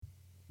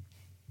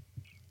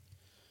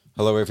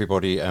Hello,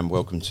 everybody, and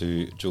welcome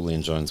to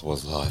Julian Jones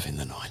Was Live in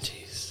the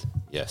 90's.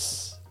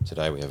 Yes,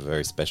 today we have a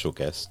very special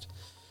guest.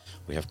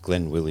 We have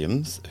Glen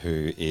Williams,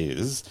 who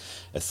is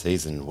a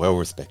seasoned,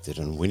 well-respected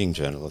and winning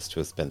journalist who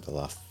has spent the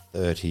last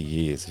 30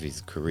 years of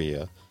his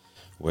career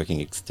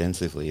working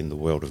extensively in the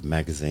world of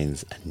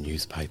magazines and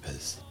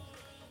newspapers.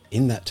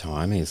 In that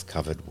time, he has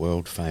covered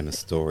world-famous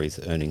stories,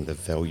 earning the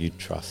valued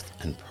trust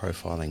and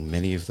profiling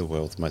many of the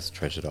world's most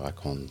treasured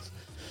icons,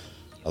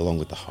 along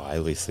with a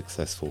highly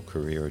successful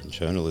career in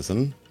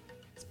journalism,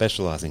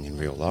 specialising in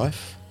real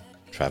life,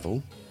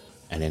 travel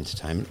and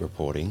entertainment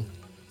reporting.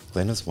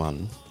 Glen has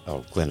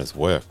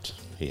worked,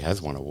 he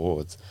has won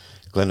awards.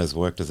 Glen has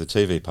worked as a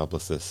TV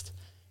publicist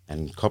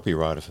and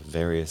copywriter for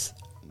various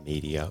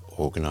media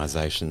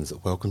organisations.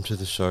 Welcome to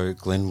the show,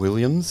 Glen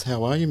Williams.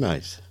 How are you,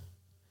 mate?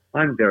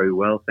 I'm very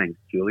well, thanks,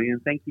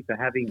 Julian. Thank you for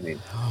having me.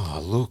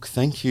 Oh, look,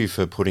 thank you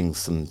for putting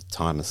some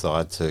time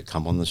aside to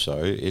come on the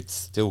show. It's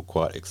still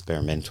quite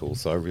experimental,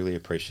 so I really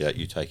appreciate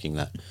you taking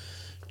that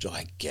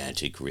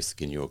gigantic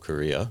risk in your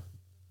career.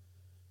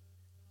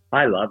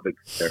 I love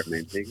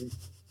experimenting.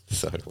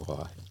 So do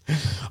I.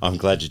 I'm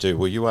glad you do.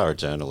 Well, you are a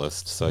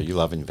journalist, so you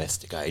love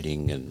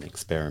investigating and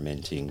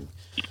experimenting.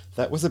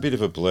 That was a bit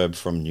of a blurb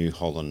from New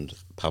Holland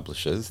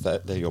Publishers.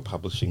 They're your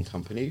publishing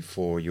company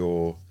for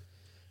your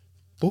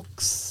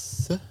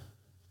books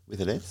with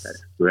an S.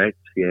 That's correct,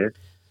 yes.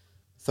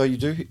 So you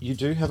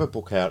do have a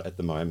book out at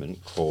the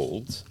moment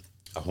called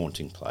A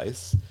Haunting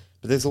Place,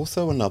 but there's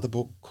also another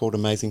book called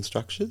Amazing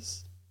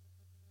Structures.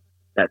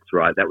 That's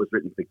right. That was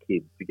written for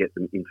kids to get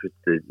them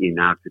interested in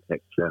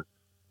architecture.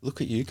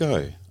 Look at you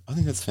go. I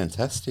think that's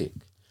fantastic.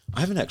 I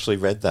haven't actually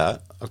read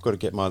that. I've got to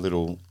get my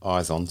little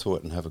eyes onto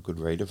it and have a good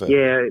read of it.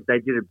 Yeah, they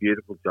did a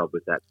beautiful job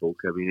with that book.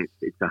 I mean,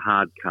 it's a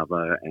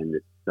hardcover and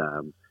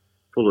it's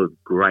full of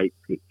great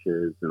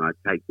pictures, and I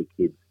take the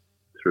kids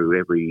through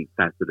every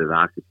facet of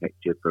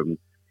architecture from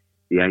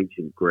the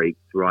ancient Greeks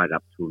right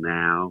up till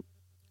now.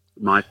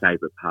 My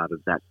favourite part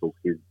of that book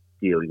is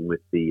dealing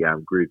with the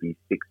groovy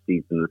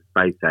 60s and the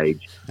space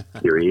age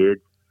period,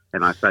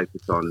 and I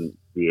focus on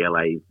the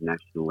LA's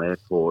National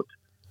Airport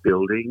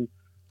building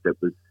that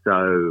was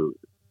so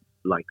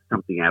like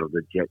something out of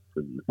the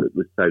Jetsons. It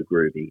was so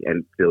groovy,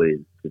 and still is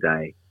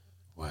today.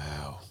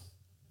 Wow.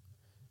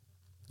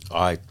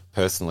 I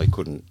personally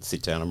couldn't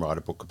sit down and write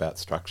a book about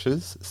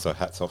structures, so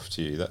hats off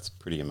to you. That's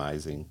pretty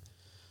amazing.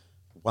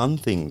 One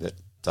thing that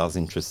does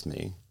interest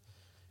me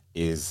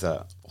is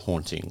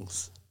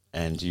hauntings,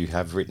 and you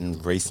have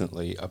written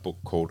recently a book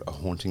called A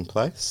Haunting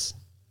Place.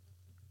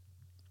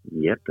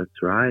 Yep,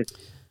 that's right.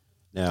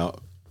 Now,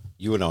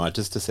 you and I,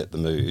 just to set the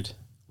mood,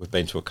 we've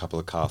been to a couple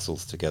of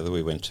castles together.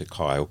 We went to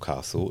Kyle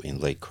Castle in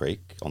Lee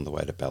Creek on the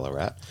way to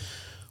Ballarat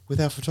with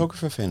our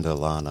photographer friend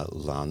Alana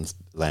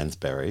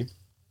Lansbury.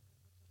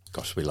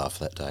 Gosh, we laughed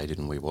that day,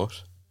 didn't we,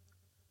 what?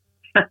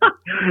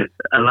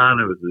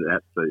 Alana was an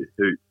absolute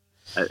hoot.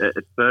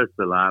 At first,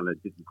 Alana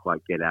didn't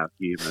quite get our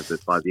humour,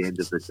 but by the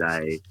end of the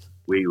day,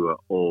 we were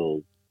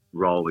all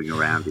rolling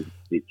around in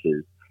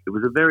stitches. It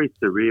was a very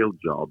surreal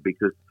job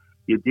because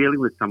you're dealing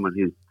with someone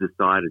who's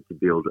decided to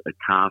build a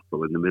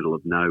castle in the middle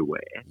of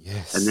nowhere,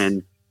 Yes. and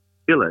then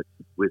fill it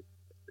with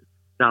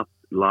stuffed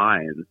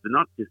lions. They're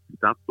not just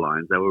stuffed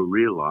lions, they were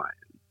real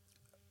lions.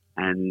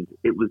 And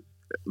it was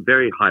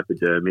very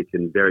hypodermic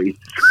and very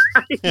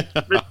strange.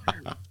 But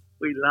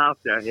we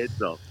laughed our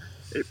heads off.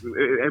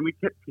 And we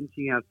kept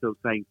pinching ourselves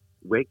saying,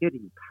 we're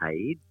getting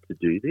paid to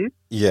do this?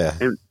 Yeah.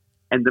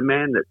 And the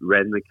man that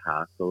ran the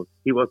castle,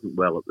 he wasn't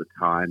well at the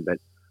time, but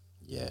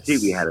Yes. gee,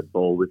 we had a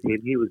ball with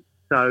him. He was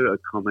so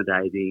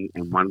accommodating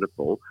and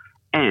wonderful.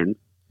 And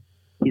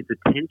his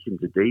attention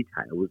to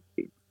detail was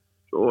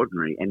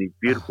extraordinary. And his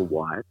beautiful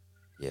wife.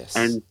 Yes.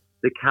 And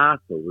the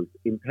castle was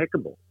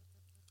impeccable.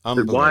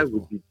 But why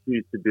would you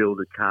choose to build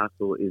a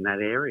castle in that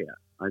area?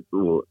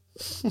 Or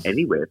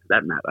anywhere for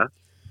that matter.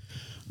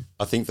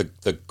 I think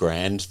the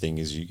grand thing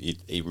is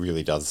it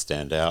really does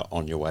stand out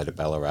on your way to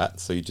Ballarat,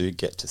 so you do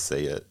get to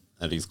see it.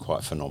 It is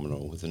quite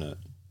phenomenal, isn't it?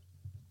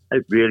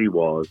 It really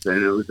was,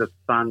 and it was a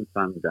fun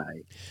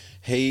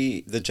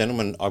day. The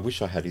gentleman, I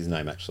wish I had his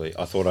name actually.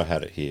 I thought I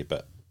had it here,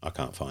 but I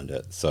can't find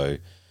it. So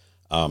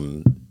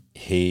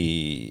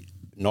he,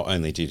 not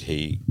only did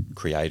he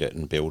create it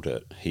and build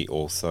it, he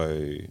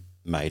also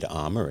made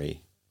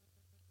armoury.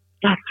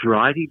 That's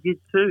right, he did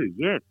too,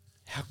 yes.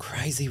 How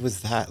crazy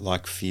was that?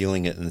 Like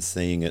feeling it and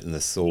seeing it and the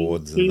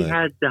swords. He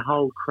had the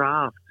whole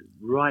craft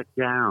right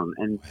down,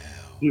 and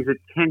Wow. his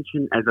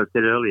attention, as I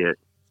said earlier,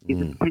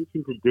 his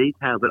attention to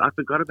detail. But I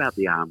forgot about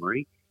the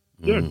armoury.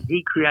 Yes,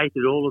 he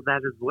created all of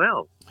that as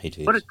well. He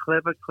did. What a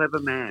clever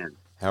man.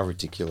 How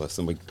ridiculous.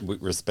 And we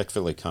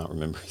respectfully can't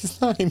remember his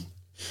name.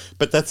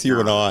 But that's you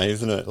and I,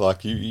 isn't it?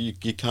 Like you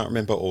can't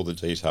remember all the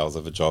details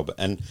of a job.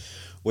 And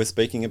we're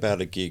speaking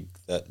about a gig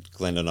that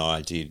Glen and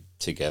I did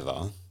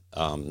together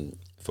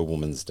for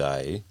Women's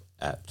Day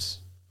at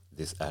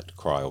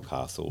Cryal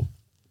Castle.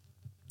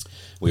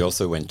 We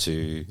also went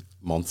to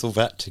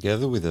Montsalvat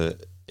together with a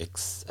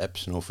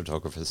exceptional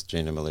photographers,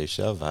 Gina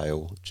Militia.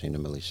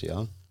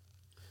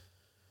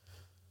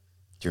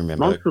 Do you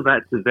remember?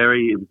 Montsalvat's a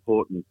very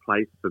important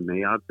place for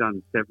me. I've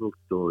done several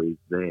stories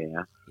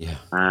there. Yeah.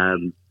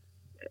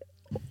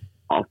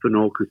 Often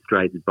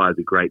orchestrated by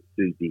the great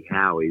Susie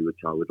Howie,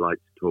 which I would like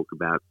to talk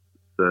about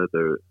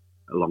further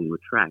along the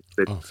track.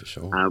 But for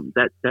sure.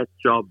 that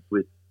job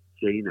with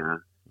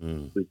Gina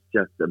was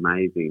just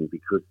amazing,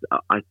 because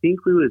I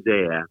think we were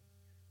there,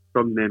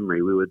 from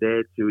memory, we were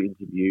there to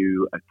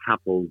interview a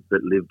couple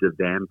that lived a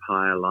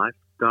vampire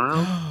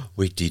lifestyle.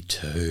 We did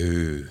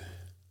too.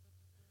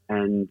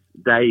 And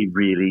they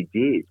really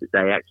did.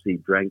 They actually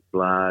drank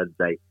blood.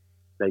 They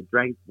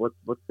drank,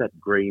 what's that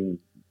green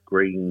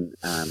drink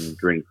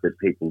that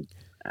people,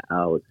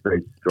 it's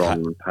very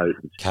strong and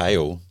potent.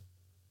 Kale.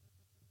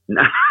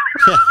 No,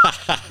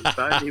 if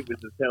only it was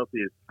as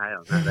healthy as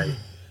kale. No,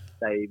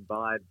 they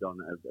imbibed on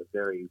a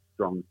very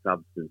strong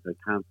substance.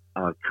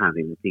 I can't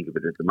even think of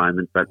it at the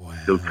moment, but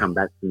it'll come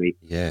back to me.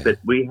 Yeah. But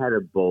we had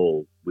a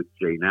ball with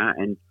Gina,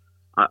 and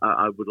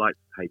I would like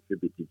to pay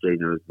tribute to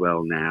Gina as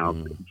well now.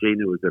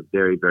 Gina was a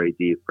very, very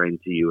dear friend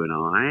to you and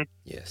I.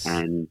 Yes.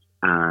 And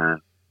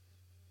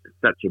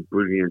such a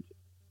brilliant,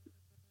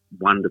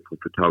 wonderful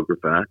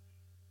photographer,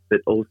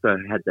 but also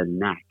had the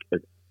knack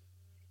of,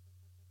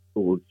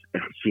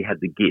 she had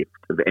the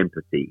gift of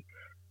empathy.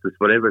 Because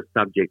whatever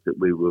subject that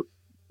we were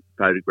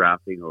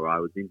photographing or I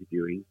was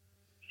interviewing,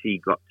 she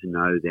got to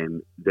know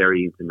them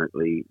very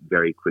intimately,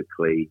 very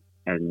quickly,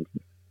 and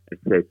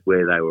assessed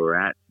where they were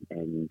at,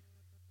 and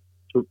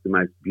took the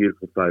most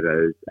beautiful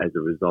photos as a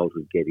result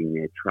of getting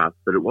their trust.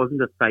 But it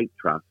wasn't a fake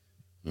trust.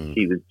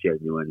 She was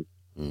genuine.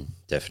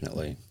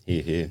 Definitely.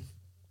 Here.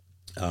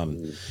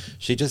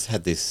 She just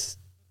had this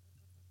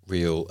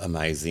real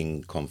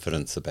amazing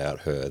confidence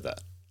about her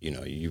that,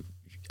 you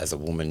as a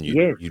woman,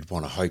 you'd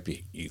want to hope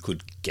you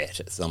could get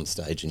at some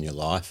stage in your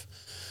life.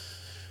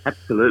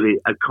 Absolutely.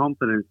 A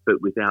confidence,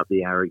 but without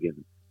the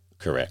arrogance.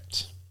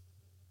 Correct.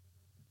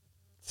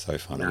 So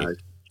funny. No,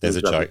 there's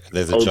a joke.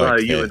 Although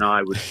you there. and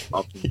I would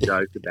often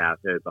joke about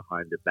her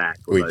behind her back.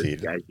 We Although,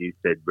 did. as you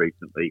said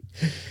recently,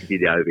 she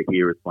did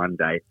overhear us one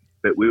day.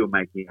 But we were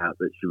making out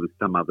that she was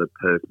some other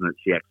person that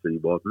she actually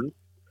wasn't.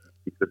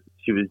 Because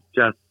she was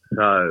just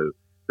so...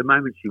 The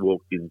moment she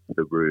walked into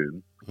the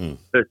room,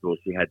 first of all,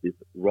 she had this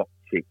rock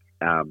chick,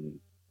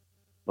 confidence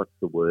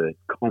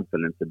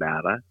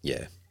about her.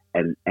 Yeah.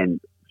 And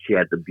she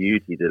had the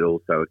beauty that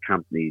also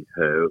accompanied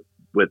her,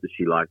 whether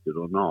she liked it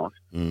or not.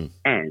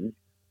 And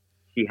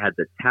she had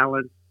the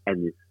talent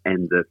and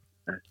the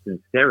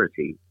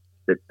sincerity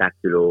that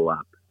backed it all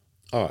up.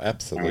 Oh,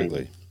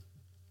 absolutely.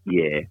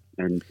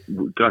 And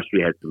gosh, we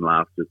had some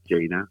laughs with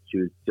Gina. She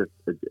was just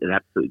an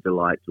absolute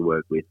delight to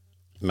work with.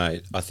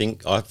 Mate, I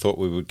thought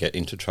we would get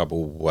into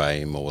trouble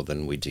way more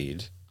than we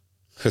did,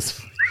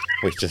 because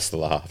we just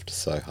laughed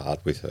so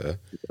hard with her.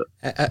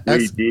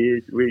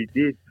 We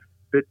did.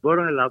 But what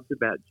I loved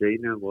about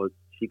Gina was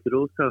she could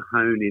also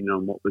hone in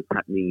on what was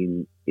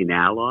happening in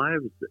our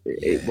lives.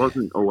 Yeah. It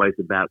wasn't always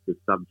about the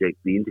subject,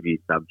 the interview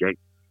subject.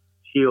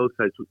 She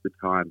also took the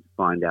time to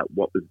find out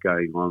what was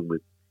going on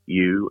with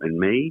you and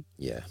me.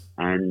 Yeah.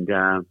 And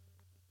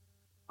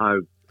I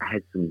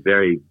had some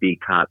very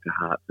big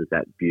heart-to-hearts with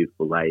that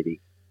beautiful lady,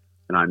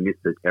 and I miss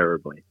her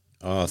terribly.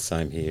 Oh,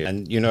 same here.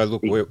 And,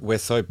 look, we're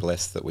so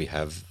blessed that we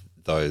have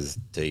those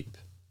deep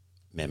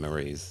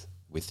memories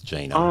with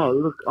Gina. Oh,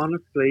 look,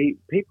 honestly,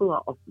 people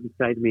often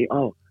say to me,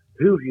 oh,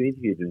 who have you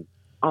interviewed? And,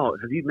 oh,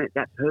 have you met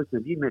that person?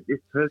 Have you met this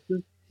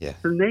person? Yeah.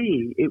 For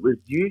me, it was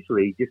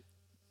usually just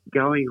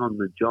going on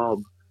the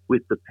job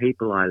with the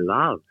people I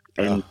loved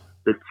and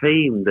the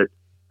team that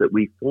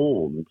we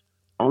formed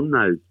on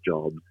those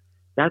jobs.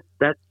 That's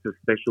the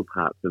special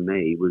part for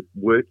me, was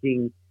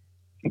working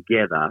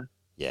together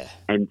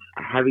and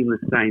having the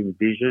same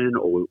vision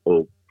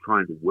or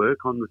trying to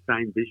work on the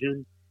same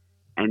vision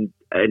and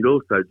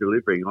also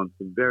delivering on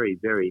some very,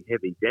 very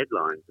heavy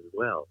deadlines as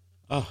well.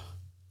 Oh,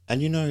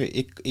 and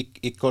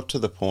it got to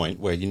the point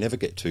where you never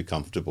get too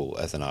comfortable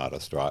as an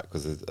artist, right?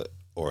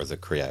 Or as a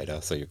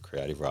creator, so you're a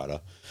creative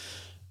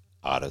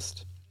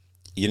artist.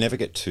 You never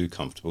get too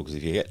comfortable, because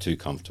if you get too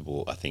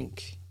comfortable, I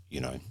think, it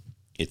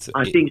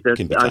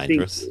can be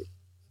dangerous.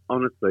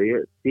 Honestly,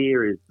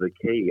 fear is the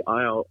key.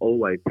 I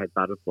always had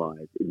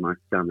butterflies in my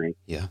stomach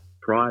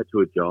prior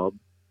to a job.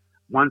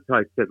 Once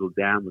I settled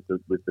down with the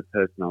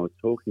person I was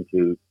talking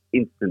to,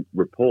 instant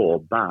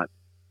rapport, but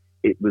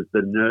it was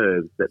the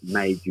nerves that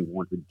made you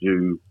want to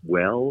do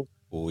well.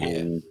 Oh,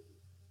 yeah.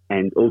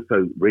 And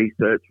also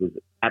research was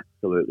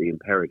absolutely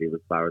imperative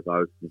as far as I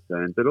was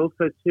concerned, but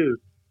also too,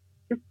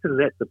 just to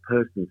let the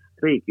person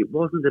speak. It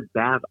wasn't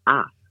about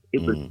us.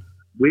 It was,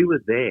 we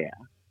were there,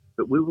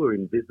 but we were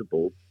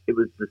invisible. It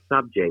was the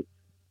subject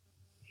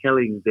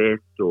telling their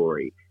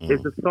story.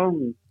 There's a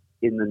song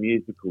in the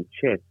musical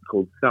Chess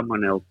called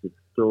Someone Else's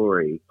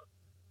Story,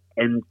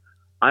 and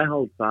I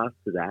hold fast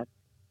to that.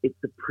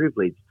 It's a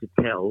privilege to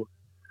tell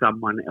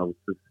someone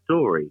else's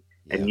story.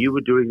 Yep. And you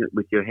were doing it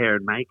with your hair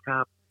and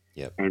makeup,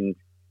 and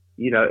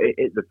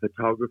the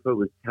photographer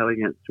was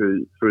telling it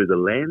through the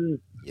lens.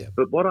 Yep.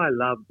 But what I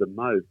loved the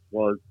most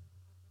was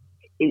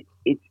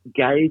it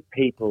gave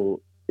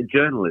people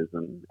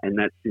journalism, and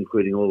that's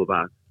including all of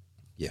us,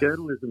 Yeah.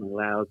 journalism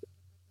allows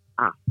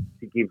us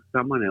to give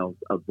someone else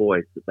a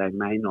voice that they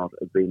may not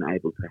have been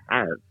able to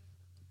have.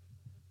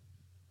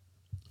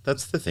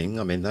 That's the thing.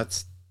 I mean,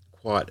 that's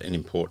quite an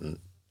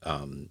important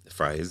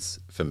phrase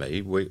for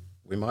me. We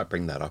might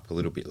bring that up a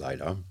little bit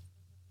later.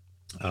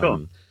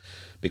 Sure.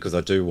 Because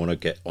I do want to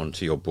get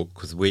onto your book,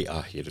 because we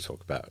are here to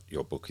talk about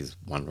your book is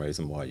one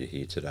reason why you're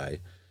here today.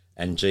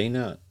 And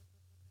Gina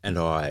and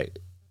I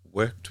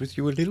worked with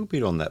you a little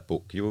bit on that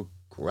book. You were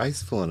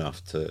graceful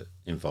enough to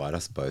invite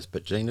us both,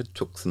 but Gina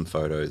took some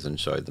photos and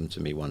showed them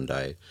to me one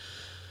day,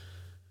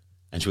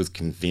 and she was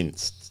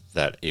convinced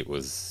that it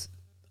was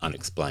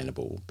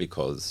unexplainable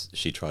because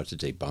she tried to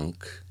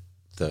debunk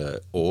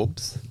the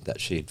orbs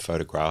that she had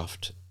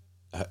photographed.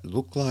 It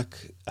looked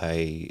like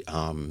a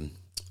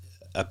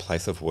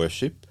place of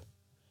worship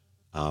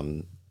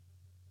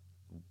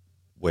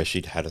where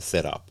she'd had a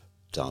setup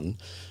done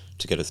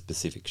to get a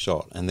specific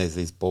shot, and there's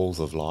these balls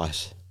of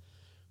light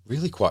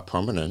really quite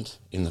prominent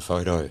in the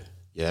photo.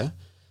 Yeah.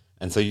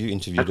 And so you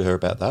interviewed her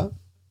about that?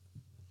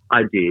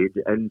 I did,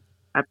 and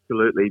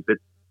absolutely. But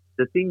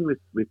the thing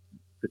with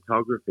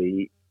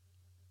photography,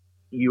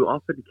 you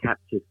often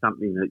capture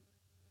something that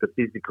the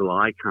physical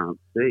eye can't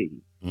see.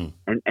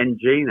 And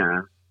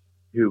Gina,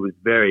 who was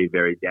very,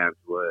 very down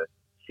to earth,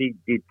 she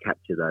did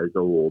capture those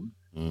orbs.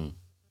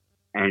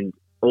 And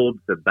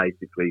orbs are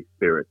basically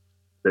spirits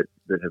that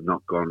have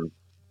not gone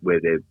where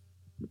they've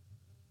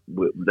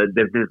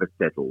never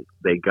settled.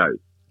 They're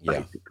ghosts,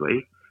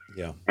 basically.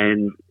 Yeah.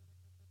 And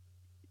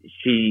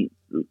she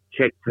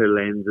checked her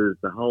lenses,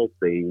 the whole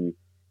thing,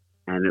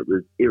 and it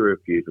was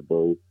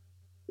irrefutable.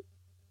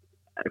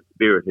 A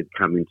spirit had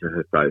come into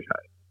her photo.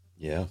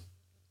 Yeah.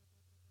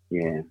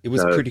 Yeah. It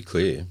was pretty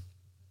clear.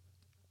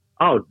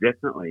 Oh,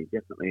 definitely.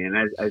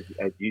 And as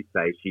you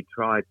say, she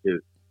tried to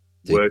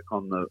work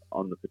on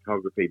the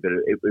photography, but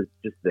it was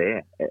just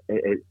there.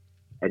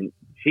 And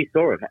she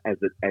saw it as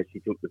she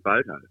took the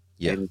photo.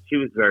 Yeah. And she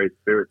was very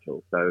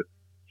spiritual, so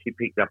she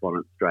picked up on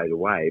it straight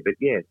away. But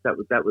yes, that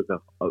was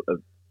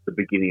the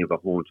beginning of a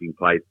haunting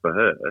place for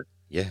her.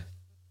 Yeah.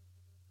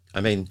 I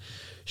mean,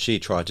 she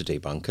tried to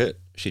debunk it.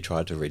 She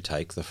tried to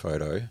retake the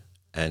photo,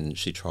 and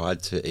she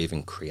tried to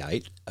even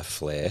create a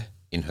flare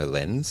in her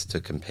lens to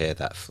compare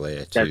that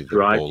flare to the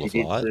ball of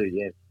light. Too,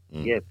 yes.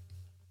 Yes.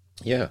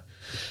 Yeah.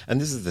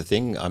 And this is the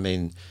thing. I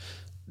mean,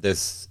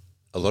 there's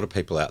a lot of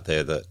people out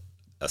there that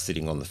are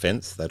sitting on the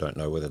fence. They don't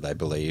know whether they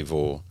believe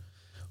or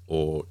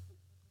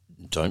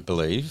don't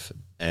believe.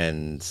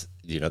 And,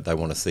 you know, they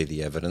want to see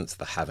the evidence.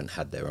 They haven't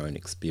had their own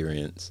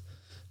experience.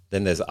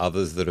 Then there's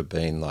others that have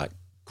been like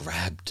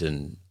grabbed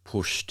and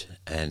pushed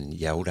and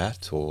yelled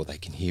at, or they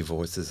can hear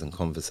voices and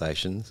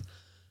conversations.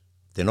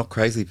 They're not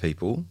crazy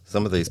people.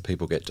 Some of these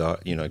people go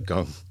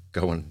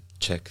and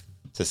check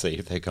to see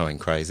if they're going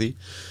crazy.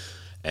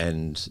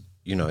 And,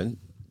 you know,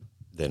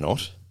 they're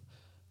not.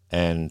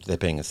 And they're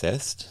being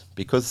assessed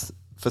because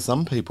for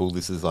some people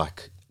this is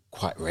like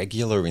quite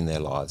regular in their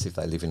lives if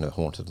they live in a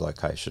haunted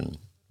location.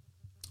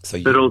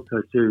 But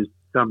also too,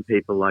 some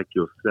people like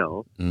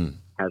yourself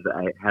have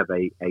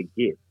a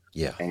gift.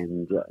 Yeah.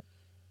 And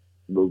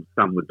well,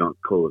 some would not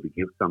call it a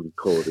gift, some would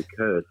call it a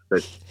curse.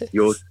 But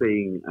you're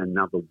seeing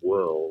another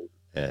world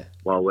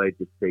while we're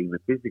just seeing the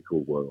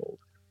physical world.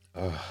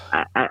 Oh.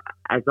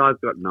 As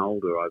I've gotten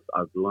older,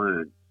 I've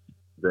learned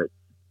that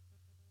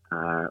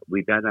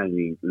we don't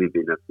only live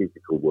in a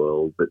physical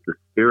world, but the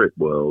spirit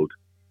world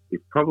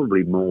is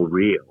probably more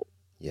real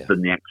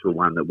than the actual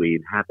one that we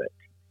inhabit.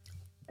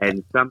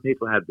 And some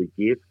people have the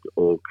gift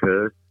or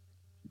curse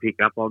to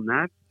pick up on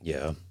that.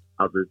 Yeah.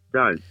 Others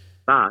don't.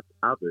 But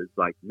others,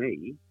 like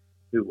me,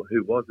 who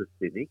was a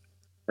cynic,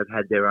 have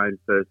had their own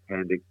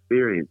first-hand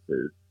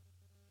experiences.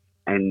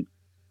 And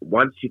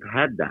once you've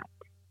had that,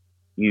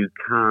 you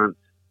can't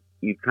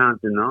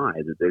deny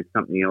that there's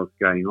something else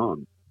going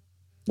on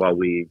while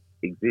we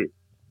exist.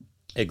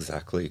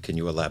 Exactly. Can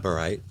you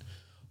elaborate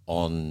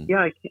on?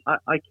 Yeah,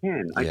 I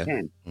can.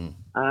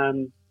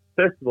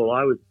 First of all,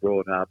 I was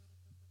brought up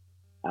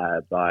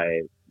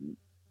by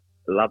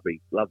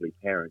lovely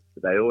parents,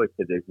 but they always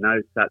said there's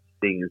no such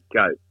thing as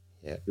ghosts.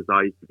 Yeah. Because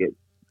I used to get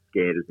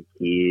scared as a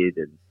kid,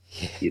 and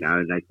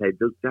and they say,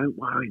 "Look, don't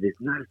worry, there's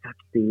no such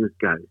thing as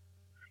ghosts."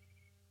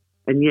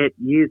 And yet,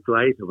 years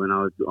later, when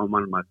I was on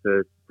one of my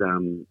first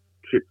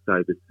trips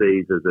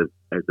overseas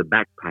as a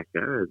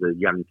backpacker, as a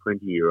young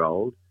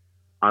 20-year-old,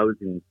 I was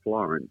in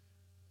Florence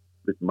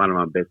with one of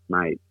my best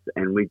mates,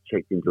 and we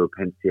checked into a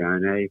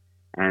pensione,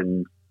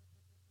 and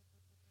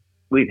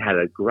we'd had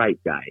a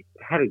great day.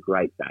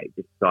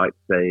 Just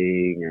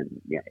sightseeing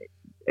and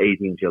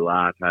eating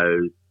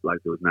gelatos like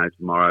there was no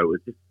tomorrow. It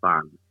was just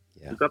fun.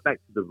 Yeah. We got back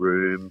to the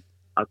room.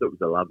 I thought it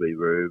was a lovely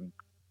room.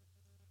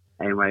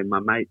 Anyway, my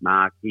mate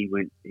Mark, he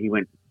went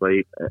to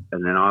sleep,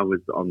 and then I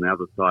was on the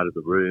other side of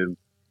the room,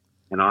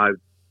 and I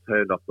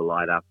turned off the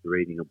light after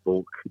reading a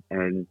book,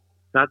 and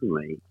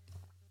suddenly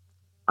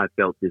I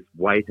felt this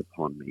weight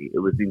upon me. It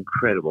was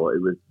incredible.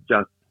 It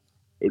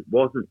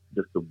wasn't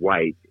just a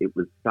weight. It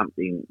was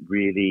something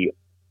really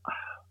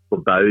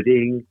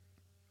foreboding,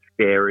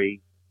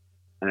 scary,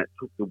 and it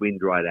took the wind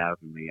right out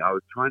of me. I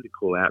was trying to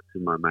call out to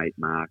my mate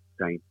Mark,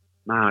 saying,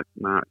 Mark,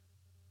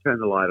 turn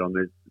the light on.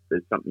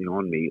 There's something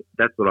on me.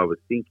 That's what I was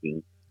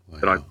thinking,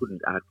 but I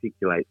couldn't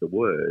articulate the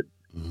words.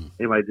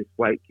 Anyway, this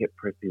weight kept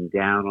pressing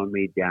down on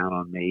me,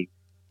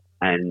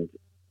 and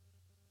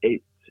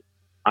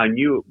I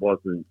knew it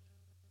wasn't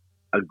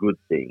a good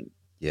thing.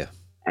 Yeah.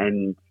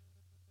 And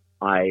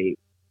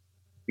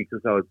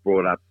because I was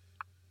brought up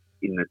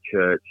in the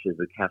church as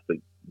a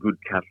good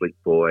Catholic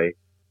boy,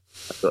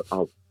 I thought,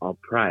 I'll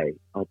pray.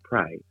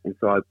 And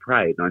so I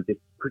prayed, and I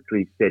just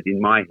quickly said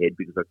in my head,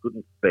 because I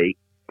couldn't speak,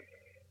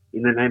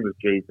 in the name of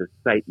Jesus,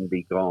 Satan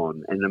be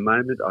gone. And the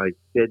moment I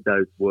said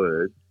those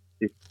words,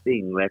 this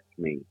thing left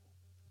me.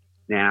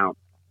 Now,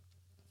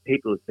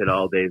 people have said,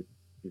 there's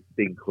this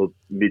thing called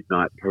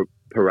midnight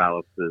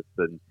paralysis,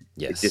 and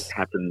it just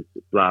happens,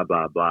 blah,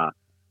 blah, blah.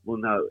 Well,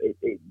 no,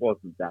 it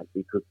wasn't that,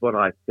 because what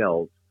I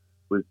felt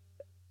was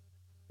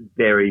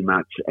very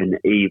much an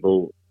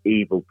evil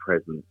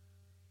presence.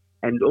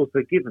 And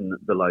also, given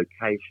the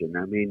location,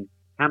 I mean,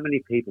 how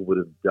many people would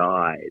have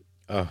died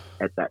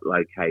at that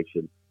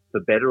location,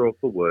 for better or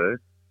for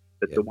worse?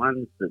 But the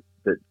ones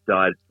that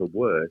died for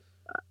worse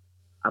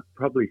are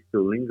probably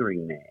still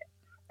lingering there.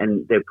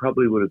 And there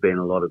probably would have been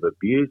a lot of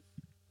abuse,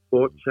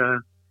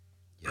 torture,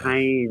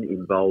 pain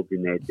involved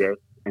in their death,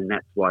 and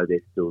that's why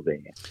they're still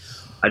there.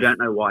 I don't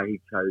know why he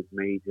chose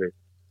me to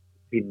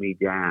pin me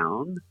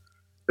down,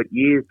 but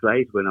years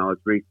later, when I was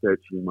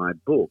researching my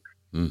book,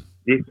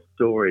 this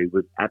story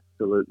was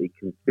absolutely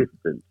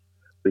consistent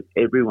with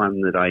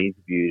everyone that I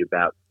interviewed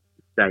about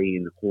staying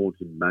in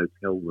haunted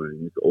motel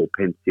rooms or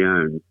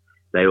pensions.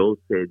 They all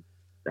said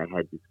they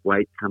had this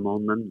weight come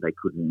on them, they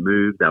couldn't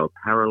move, they were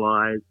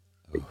paralysed,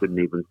 they couldn't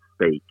even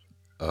speak.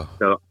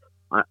 So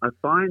I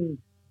find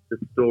the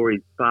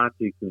stories far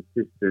too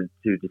consistent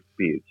to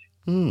dispute.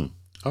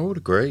 I would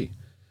agree.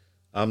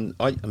 I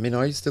mean,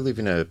 I used to live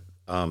in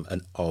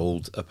an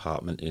old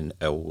apartment in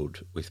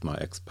Elwood with my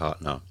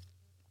ex-partner,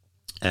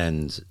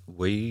 and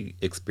we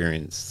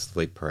experienced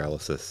sleep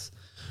paralysis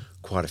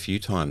quite a few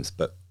times,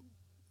 but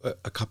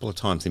a couple of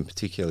times in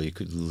particular, you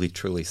could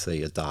literally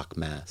see a dark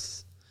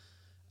mass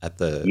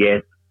at our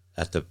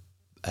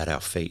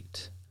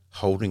feet,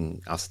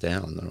 holding us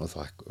down. And I was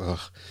like, ugh.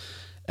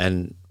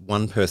 And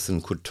one person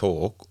could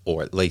talk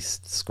or at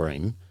least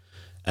scream,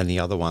 and the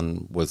other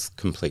one was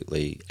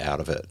completely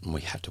out of it. And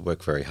we had to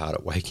work very hard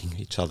at waking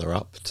each other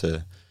up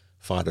to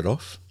fight it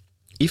off,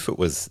 if it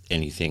was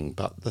anything.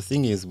 But the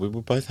thing is, we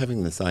were both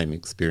having the same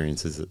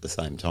experiences at the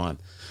same time,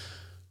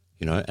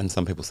 you know, and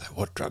some people say,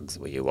 what drugs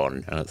were you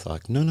on? And it's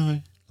like,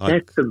 no.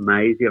 That's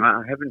amazing.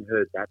 I haven't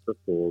heard that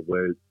before,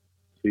 where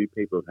two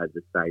people had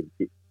the same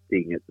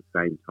thing at the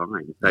same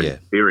time, same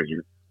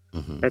experience.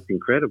 That's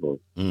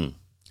incredible. It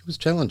was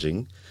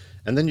challenging.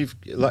 And then you've,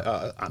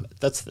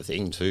 that's the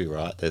thing too,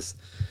 right? There's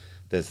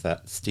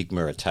that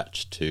stigma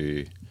attached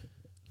to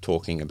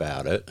talking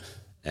about it,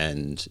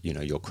 and, you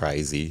know, you're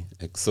crazy.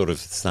 It's sort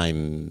of the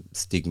same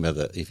stigma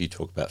that if you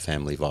talk about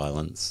family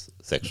violence,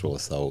 sexual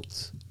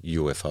assaults,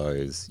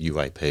 UFOs,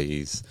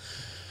 UAPs,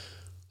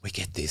 we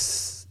get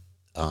this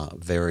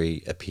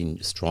very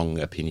strong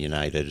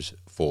opinionated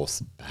force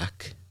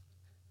back.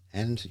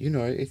 And, you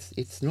know,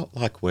 it's not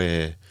like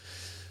we're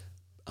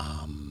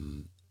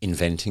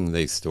inventing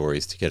these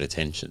stories to get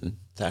attention.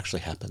 It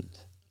actually happened.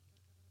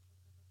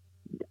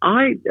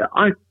 I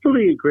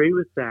fully agree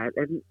with that.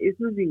 And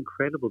isn't it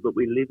incredible that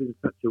we live in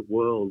such a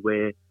world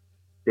where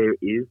there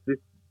is this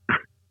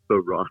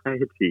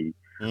variety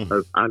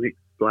of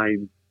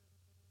unexplained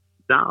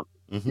stuff,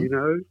 you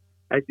know?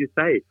 As you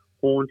say,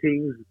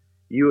 hauntings,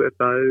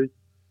 UFOs,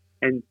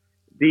 and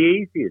the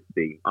easiest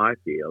thing, I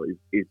feel,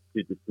 is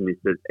to dismiss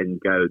it and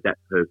go, that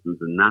person's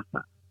a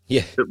nutter.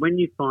 Yeah. But when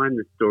you find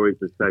the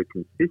stories are so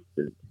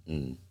consistent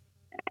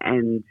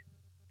and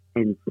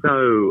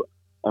so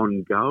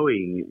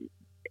ongoing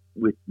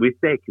with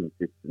their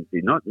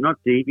consistency, not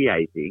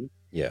deviating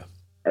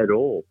at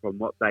all from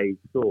what they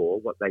saw,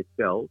 what they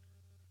felt,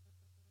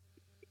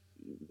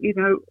 you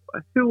know,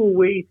 who are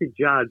we to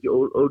judge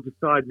or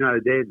decide, no,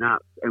 they're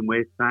nuts and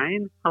we're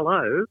sane?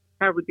 Hello?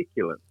 How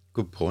ridiculous.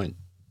 Good point.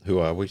 Who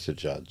are we to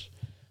judge?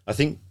 I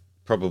think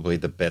probably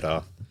the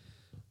better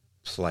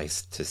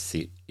place to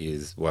sit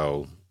is,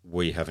 well,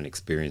 we haven't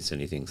experienced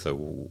anything, so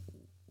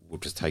we'll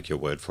just take your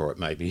word for it,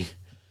 maybe.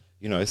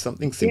 You know,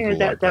 something simple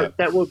like that.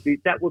 That would be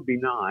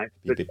nice.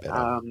 But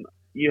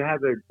you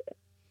have a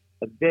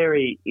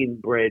very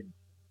inbred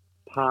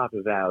part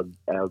of our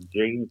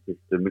gene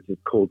system, which is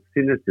called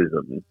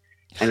cynicism,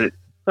 and it's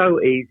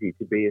so easy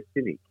to be a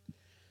cynic,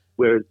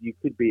 whereas you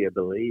could be a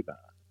believer,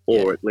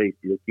 or at least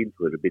look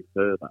into it a bit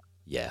further.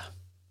 Yeah,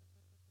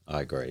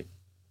 I agree.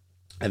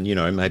 And, you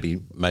know,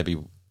 maybe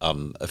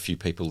a few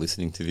people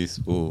listening to this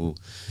will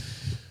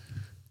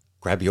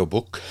grab your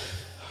book,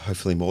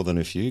 hopefully more than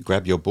a few,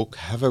 grab your book,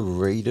 have a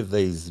read of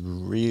these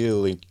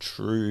really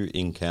true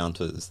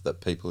encounters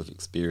that people have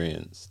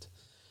experienced.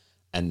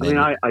 And then,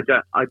 I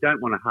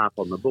don't want to harp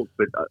on the book,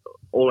 but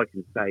all I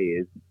can say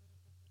is...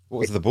 What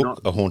was the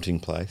book? A Haunting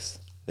Place.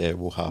 Yeah,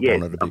 we'll harp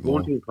on it a bit more.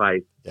 A Haunting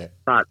Place,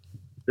 but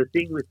the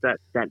thing with that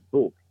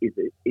book is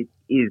it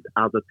is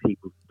other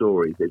people's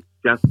stories. It's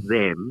just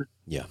them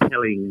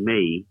telling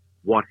me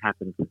what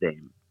happened to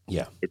them.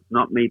 Yeah. It's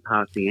not me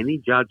passing any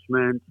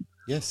judgment.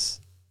 Yes.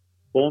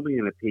 Forming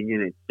an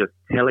opinion. It's just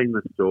telling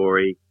the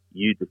story.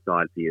 You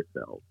decide for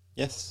yourself.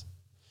 Yes.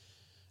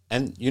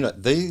 And,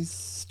 these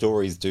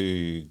stories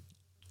do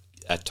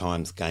at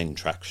times gain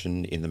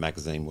traction in the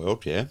magazine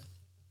world, yeah?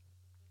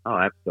 Oh,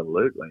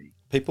 absolutely.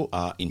 People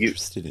are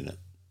interested in it.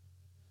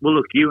 Well,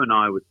 look, you and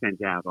I were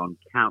sent out on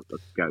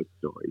countless ghost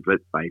stories.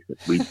 Let's face it,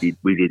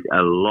 we did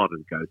a lot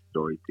of ghost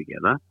stories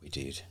together. We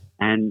did,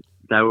 and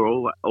they were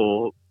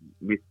all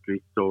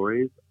mystery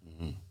stories.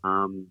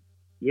 Mm-hmm.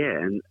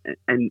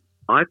 And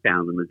I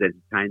found them as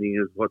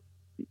entertaining as what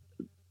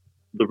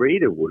the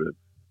reader would have.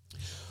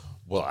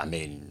 Well, I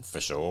mean, for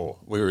sure,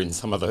 we were in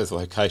some of those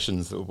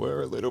locations that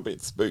were a little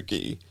bit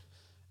spooky,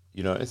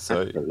 So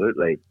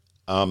absolutely.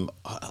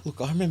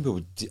 Look, I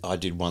remember I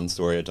did one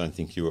story. I don't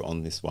think you were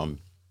on this one.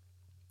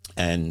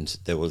 And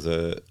there was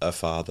a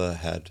father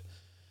had,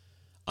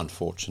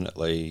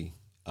 unfortunately,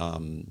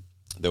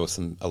 there was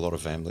a lot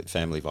of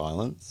family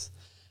violence,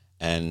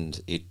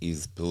 and it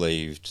is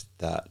believed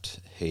that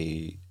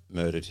he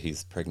murdered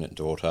his pregnant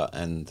daughter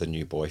and the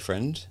new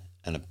boyfriend,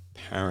 and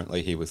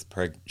apparently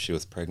she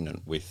was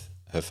pregnant with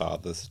her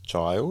father's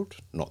child,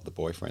 not the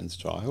boyfriend's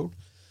child,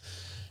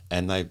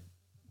 and they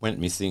went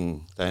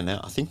missing.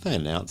 I think they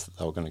announced that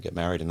they were going to get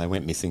married, and they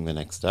went missing the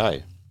next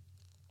day.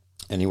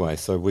 Anyway,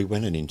 so we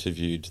went and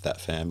interviewed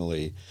that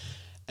family,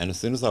 and as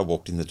soon as I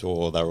walked in the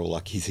door, they were all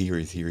like, he's here,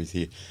 he's here, he's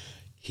here.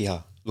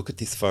 Here, look at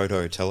this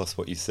photo, tell us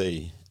what you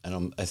see.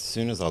 And as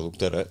soon as I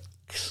looked at it,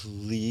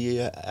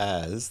 clear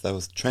as, they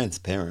was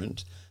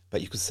transparent,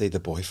 but you could see the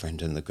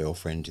boyfriend and the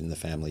girlfriend in the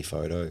family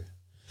photo.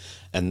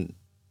 And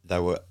they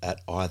were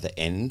at either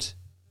end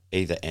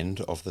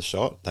of the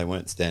shot. They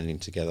weren't standing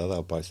together, they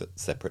were both at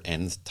separate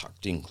ends,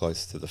 tucked in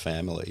close to the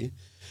family.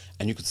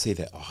 And you could see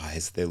their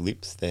eyes, their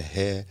lips, their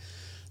hair.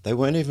 They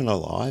weren't even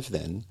alive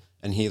then,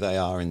 and here they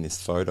are in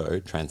this photo,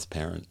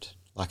 transparent.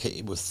 Like,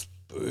 it was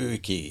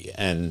spooky,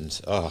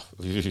 and Was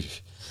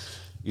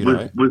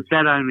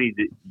that only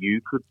that you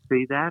could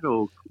see that,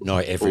 or no?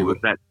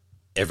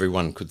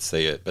 Everyone could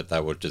see it, but they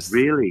were just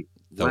really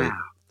wow.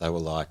 They were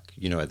like,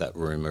 that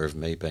rumour of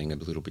me being a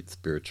little bit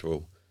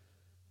spiritual.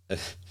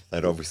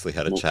 They'd obviously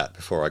had a chat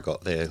before I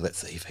got there. Let's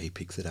see if he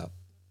picks it up,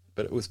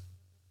 but it was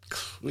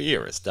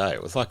clear as day.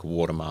 It was like a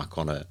watermark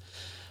on a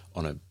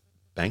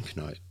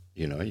banknote.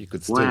 You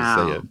could still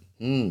see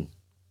it.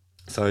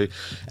 So,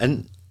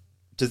 and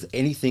does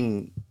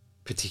anything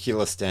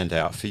particular stand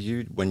out for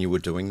you when you were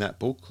doing that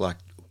book? Like,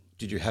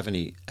 did you have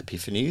any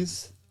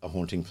epiphanies? A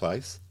haunting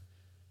place?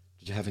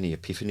 Did you have any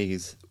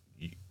epiphanies?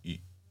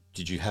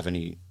 Did you have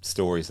any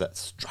stories that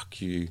struck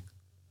you?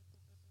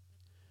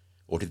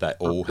 Or did they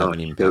all have an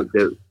impact?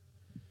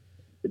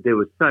 There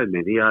were so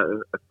many.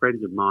 A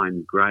friend of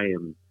mine,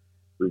 Graham,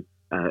 was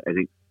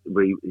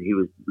he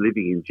was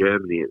living in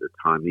Germany at the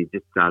time. He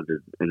just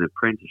started an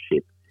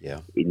apprenticeship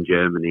in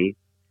Germany,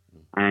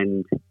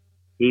 and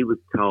he was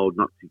told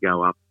not to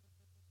go up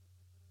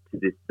to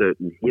this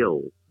certain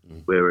hill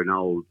where an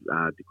old,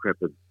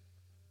 decrepit,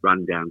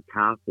 rundown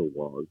castle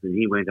was, and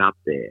he went up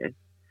there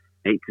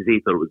because he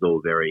thought it was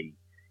all very,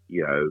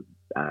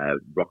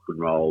 rock and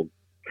roll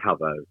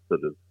cover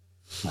sort of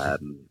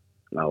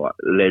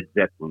Led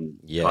Zeppelin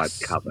type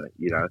cover,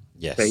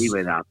 Yes. So he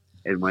went up.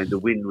 And when the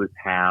wind was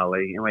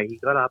howling, anyway, he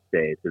got up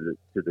there to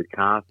the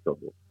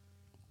castle,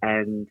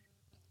 and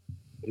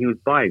he was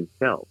by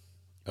himself.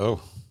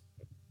 Oh!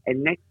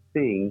 And next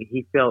thing,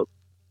 he felt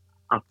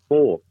a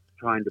force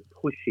trying to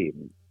push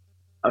him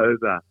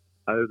over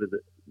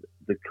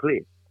the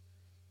cliff,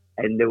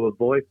 and there were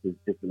voices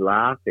just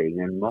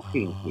laughing and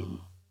mocking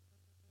him.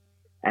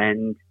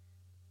 And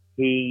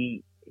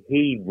he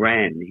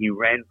ran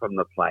from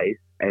the place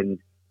and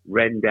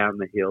ran down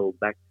the hill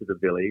back to the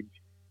village.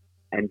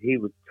 And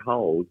you were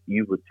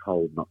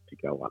told not to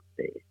go up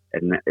there.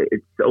 And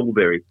it's all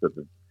very sort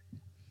of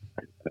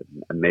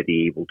a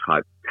medieval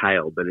type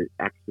tale, but it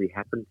actually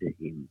happened to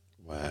him.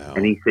 Wow.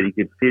 And he said he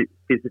could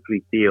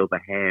physically feel the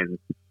hands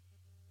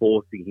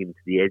forcing him to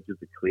the edge of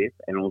the cliff,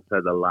 and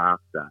also the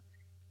laughter.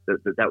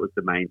 That was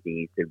the main thing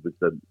he said, was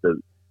the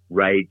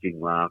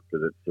raging laughter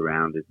that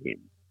surrounded him.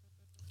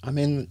 I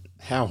mean,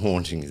 how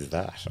haunting is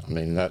that? I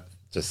mean, that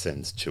just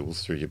sends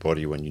chills through your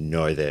body when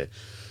they're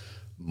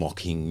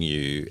mocking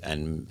you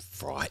and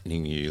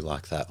frightening you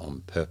like that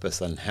on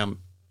purpose, and how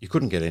you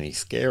couldn't get any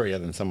scarier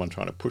than someone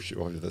trying to push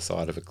you over the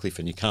side of a cliff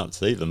and you can't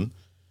see them.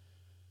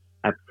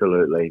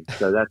 Absolutely.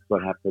 So that's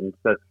what happened.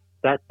 So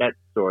that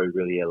story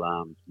really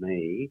alarmed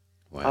me.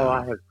 Wow. Oh,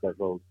 I have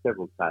several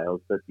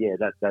tales, but yeah,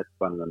 that's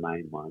one of the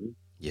main ones.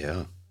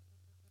 Yeah.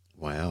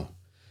 Wow.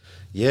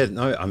 Yeah.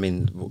 No, I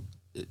mean,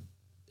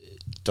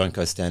 don't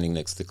go standing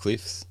next to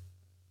cliffs.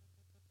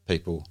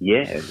 People.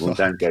 Yeah, well,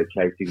 don't go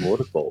chasing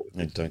waterfalls.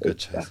 And don't go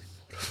chasing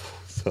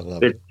waterfalls. I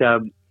love it.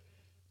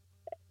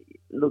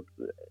 Look,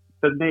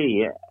 for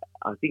me,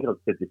 I think I've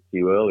said this to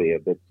you earlier,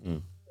 but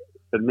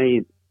for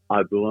me,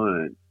 I've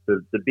learned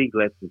the big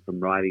lesson from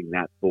writing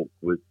that book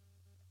was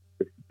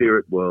the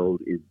spirit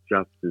world is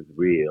just as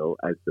real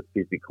as the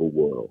physical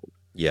world.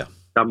 Yeah.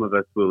 Some of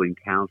us will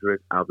encounter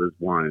it, others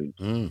won't.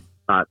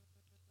 But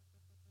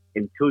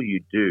until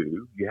you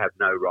do, you have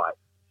no right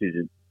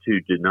to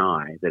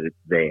deny that it's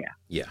there.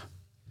 Yeah.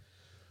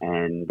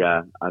 And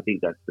I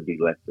think that's the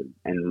big lesson.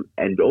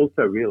 And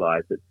also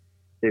realise that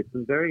there's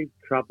some very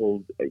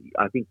troubled,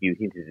 I think you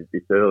hinted at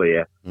this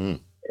earlier,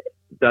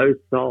 those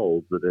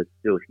souls that are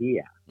still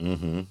here,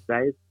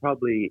 they've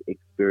probably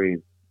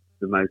experienced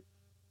the most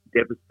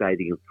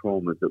devastating of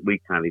traumas that we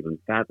can't even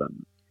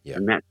fathom. Yeah.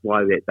 And that's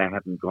why they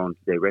haven't gone to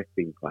their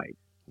resting place.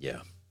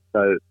 Yeah.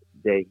 So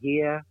they're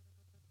here.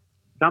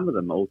 Some of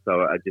them also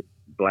are just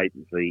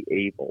blatantly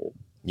evil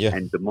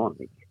and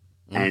demonic.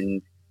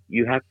 And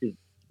you have to,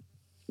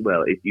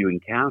 well, if you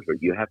encounter it,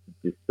 you have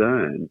to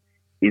discern,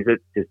 is it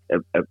just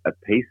a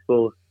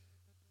peaceful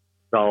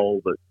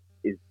soul that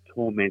is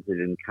tormented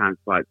and can't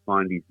quite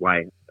find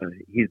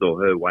his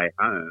or her way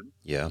home?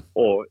 Yeah.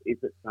 Or is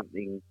it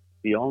something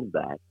beyond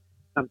that,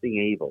 something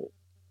evil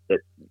that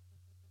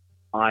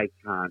I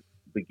can't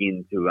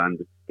begin to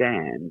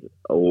understand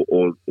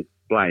or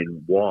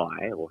explain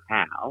why or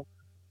how,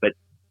 but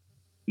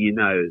you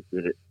know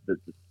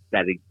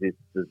that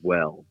exists as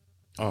well.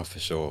 Oh, for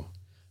sure.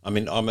 I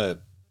mean, I'm a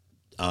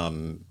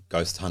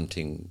ghost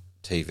hunting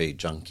TV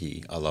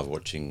junkie. I love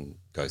watching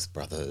Ghost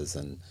Brothers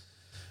and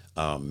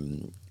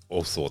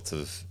all sorts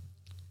of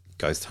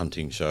ghost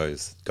hunting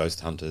shows, ghost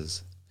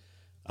hunters.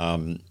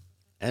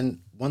 And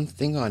one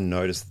thing I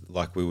noticed,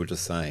 like we were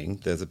just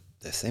saying, there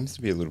seems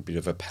to be a little bit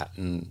of a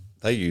pattern.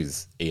 They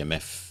use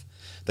EMF.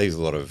 They use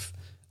a lot of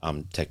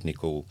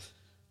technical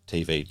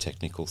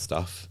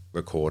stuff,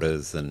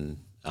 recorders and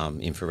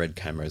infrared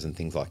cameras and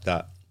things like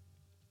that.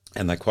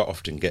 And they quite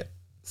often get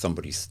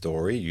somebody's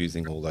story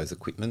using all those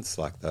equipments,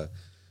 like the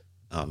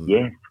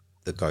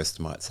ghost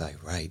might say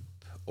rape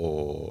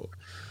or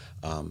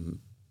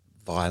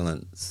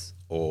violence,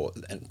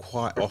 and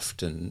quite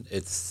often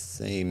it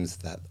seems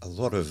that a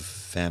lot of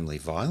family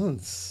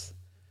violence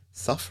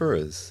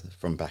sufferers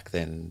from back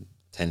then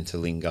tend to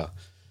linger.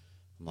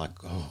 I'm like,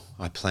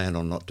 I plan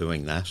on not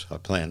doing that.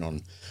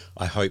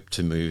 I hope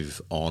to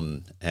move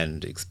on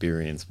and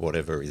experience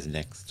whatever is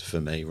next for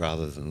me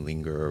rather than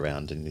linger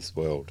around in this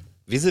world.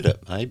 Visit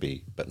it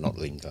maybe, but not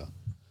linger.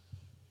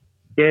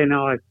 Yeah,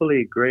 no, I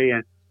fully agree.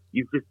 And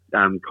you've just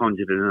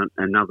conjured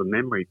another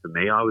memory for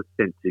me. I was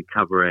sent to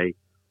cover a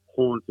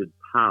haunted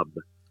pub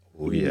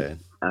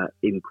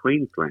in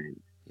Queensland.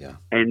 Yeah.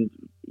 And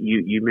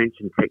you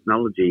mentioned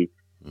technology.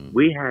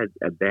 We had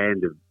a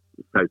band of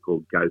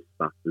so-called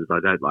Ghostbusters. I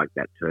don't like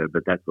that term,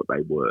 but that's what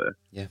they were.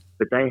 Yeah.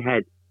 But they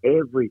had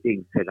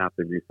everything set up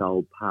in this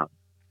old pub.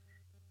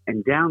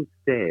 And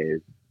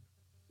downstairs,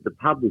 the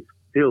pub was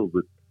filled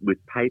with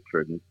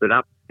patrons, but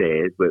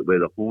upstairs, where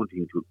the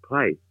haunting took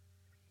place,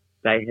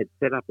 they had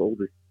set up all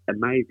this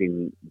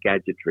amazing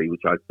gadgetry,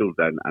 which I still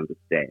don't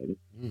understand.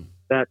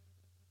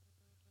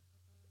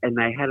 And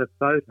they had a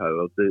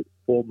photo of the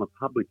former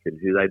publican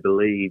who they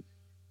believed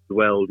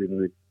dwelled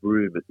in this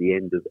room at the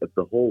end of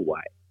the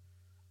hallway.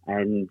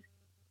 And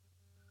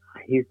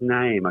his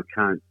name I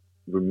can't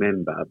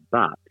remember,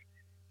 but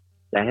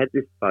they had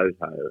this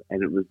photo,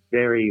 and it was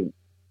the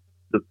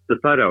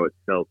photo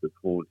itself was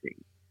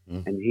haunting.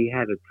 And he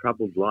had a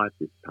troubled life,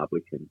 this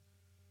publican.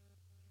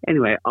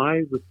 Anyway,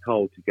 I was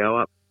told to go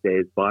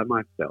upstairs by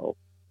myself,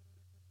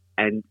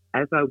 and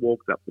as I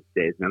walked up the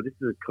stairs, now this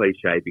is a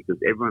cliche because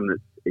everyone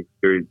that's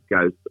experienced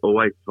ghosts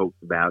always talks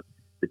about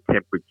the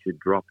temperature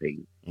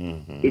dropping.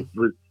 It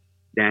was,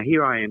 now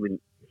here I am in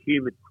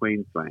humid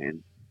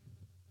Queensland.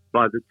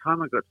 By the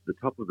time I got to the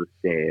top of the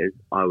stairs,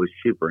 I was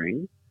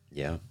shivering.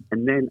 Yeah.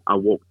 And then I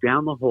walked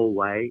down the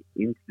hallway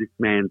into this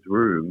man's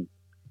room,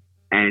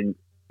 and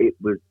it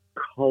was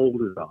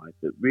cold as ice.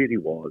 It really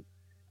was.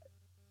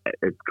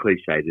 As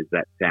cliched as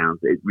that sounds,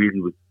 it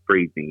really was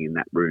freezing in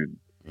that room.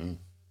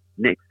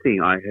 Next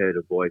thing I heard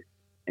a voice,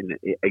 and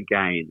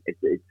again,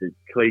 it's a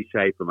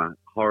cliche from a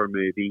horror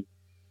movie.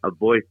 A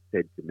voice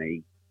said to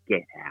me,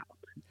 "Get out,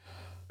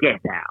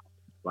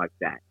 like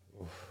that."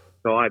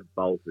 So I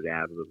bolted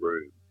out of the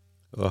room.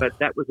 But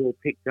that was all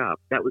picked up.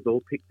 That was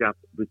all picked up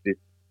with this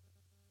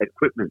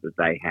equipment that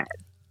they had.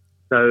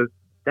 So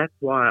that's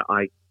why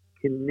I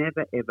can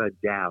never, ever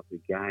doubt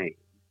again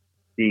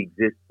the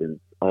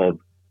existence of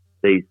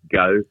these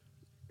ghosts,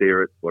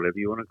 spirits, whatever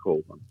you want to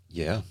call them.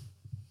 Yeah.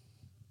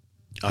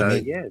 So,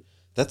 I mean,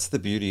 that's the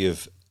beauty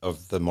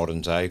of the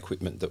modern day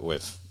equipment that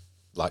we've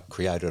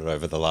created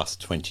over the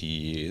last 20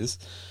 years.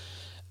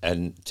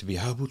 And to be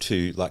able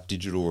to,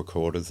 digital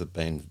recorders have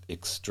been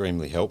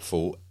extremely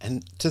helpful,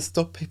 and to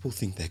stop people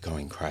think they're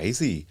going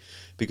crazy.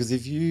 Because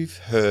if you've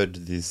heard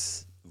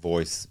this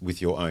voice with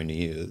your own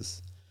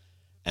ears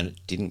and it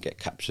didn't get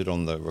captured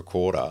on the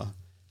recorder,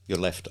 you're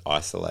left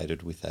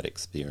isolated with that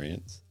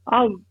experience.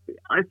 Oh,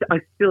 I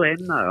still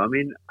am though. I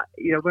mean,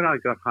 when I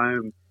got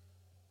home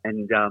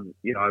and,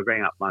 I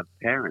rang up my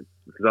parents,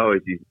 because I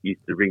always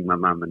used to ring my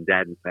mum and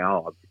dad and say,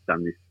 I've just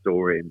done this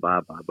story and blah,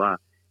 blah, blah.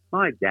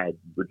 My dad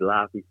would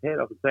laugh his head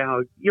off and say,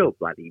 "Oh, you're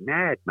bloody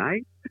mad,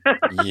 mate."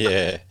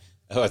 Yeah.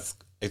 Oh,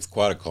 it's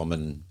quite a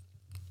common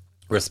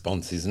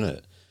response, isn't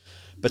it?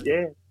 But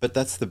Yeah, but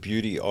that's the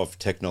beauty of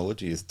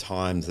technology is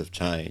times have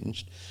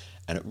changed,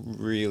 and it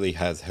really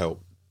has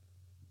helped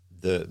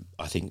the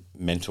I think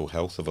mental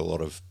health of a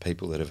lot of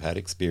people that have had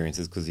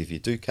experiences. Because if you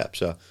do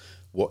capture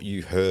what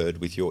you heard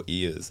with your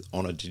ears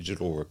on a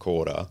digital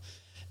recorder,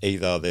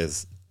 either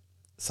there's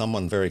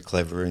someone very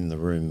clever in the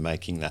room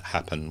making that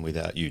happen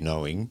without you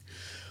knowing,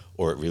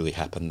 or it really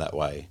happened that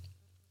way.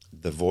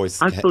 The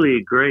voice I can. fully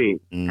agree.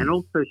 And Mm,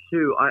 also,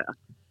 Sue,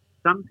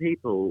 some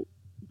people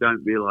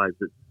don't realise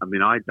that. I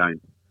mean, I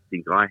don't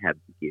think I have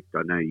the gift.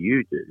 I know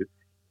you do,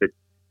 but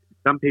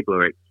some people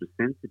are extra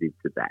sensitive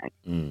to that.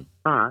 mm,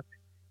 But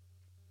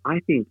I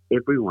think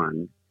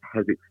everyone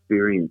has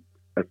experienced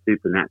a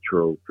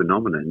supernatural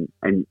phenomenon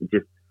and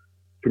just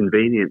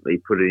conveniently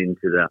put it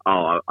into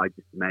I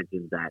just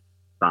imagined that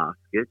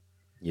basket.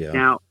 yeah.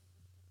 Now,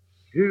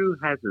 who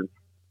hasn't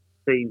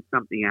seen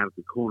something out of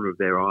the corner of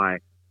their eye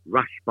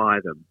rush by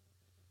them?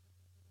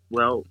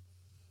 Well,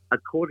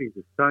 according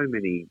to so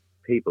many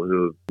people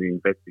who have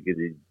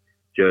investigated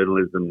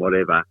journalism,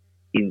 whatever,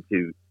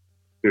 into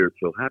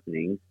spiritual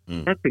happenings,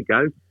 Mm, that's a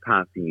ghost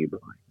passing you by.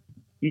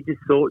 You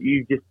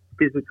just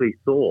physically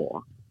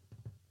saw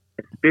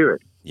a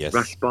spirit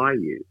rush yes. by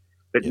you.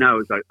 But Yeah. no,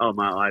 it's like, oh,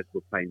 my eyes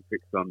were playing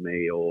tricks on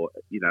me, or,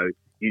 you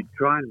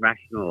try and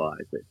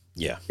rationalize it.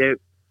 Yeah. To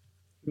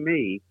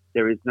me,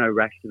 there is no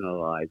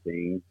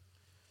rationalizing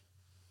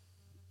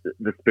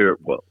the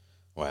spirit world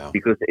Wow.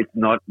 because it's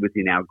not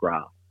within our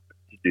grasp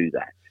to do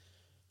that.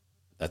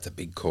 That's a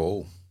big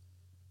call.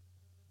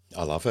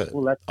 I love it.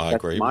 Well, I that's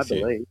agree my with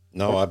you. belief.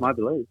 No, That's my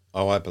belief.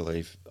 I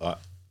believe, I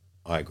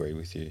agree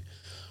with you.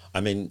 I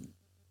mean,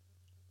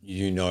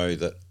 you know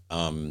that,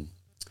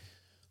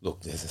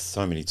 look, there's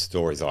so many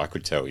stories I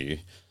could tell you,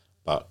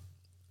 but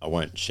I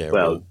won't share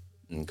Well, all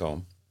and go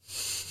on.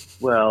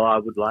 I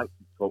would like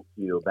to talk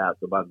to you about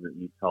the one that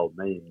you told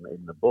me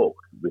in the book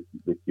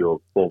with your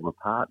former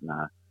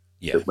partner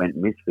Yeah. that went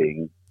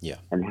missing Yeah.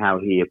 and how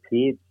he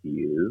appeared to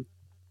you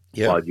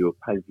Yeah. while you were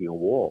painting a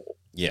wall.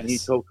 Can you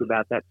Yes. talk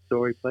about that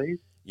story, please?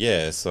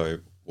 Yeah. So,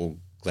 well,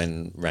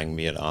 Glenn rang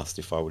me and asked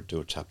if I would do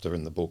a chapter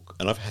in the book.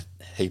 And I've had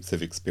heaps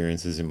of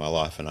experiences in my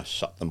life and I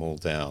shut them all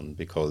down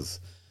because,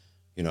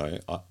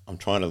 I'm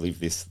trying to live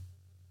this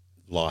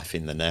life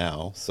in the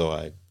now.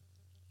 So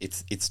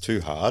it's too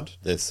hard.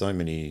 There's so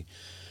many.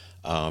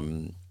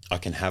 I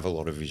can have a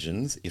lot of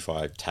visions if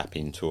I tap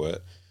into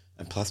it,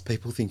 and plus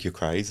people think you're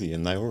crazy,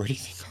 and they already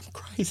think I'm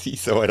crazy,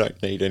 so I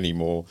don't need any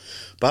more.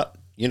 But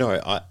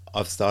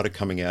I've started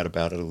coming out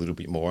about it a little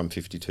bit more. I'm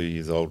 52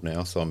 years old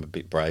now, so I'm a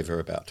bit braver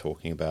about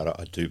talking about it.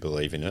 I do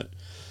believe in it,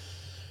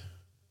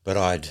 but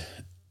I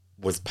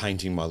was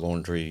painting my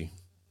laundry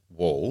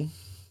wall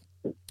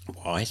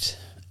white,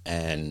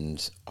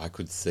 and I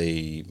could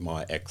see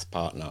my ex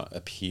partner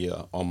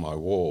appear on my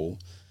wall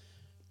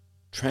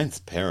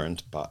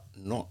transparent, but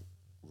not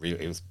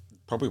really. It was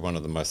probably one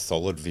of the most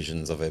solid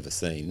visions I've ever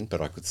seen,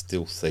 but I could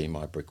still see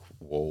my brick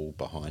wall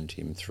behind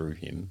him through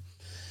him.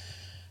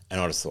 And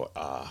I just thought,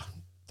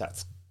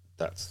 that's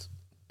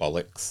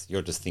bollocks.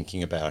 You're just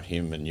thinking about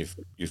him, and you've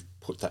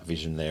put that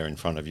vision there in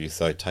front of you.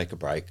 So take a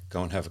break,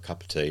 go and have a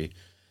cup of tea,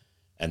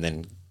 and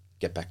then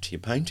get back to your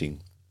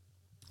painting.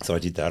 So I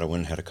did that. I went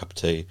and had a cup of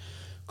tea,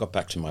 got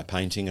back to my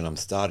painting, and I'm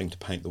starting to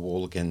paint the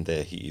wall again.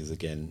 There he is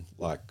again,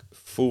 like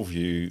full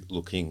view,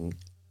 looking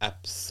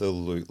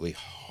absolutely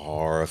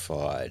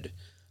horrified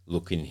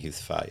look in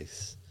his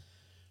face.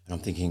 And I'm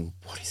thinking,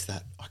 what is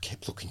that? I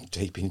kept looking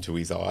deep into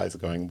his eyes,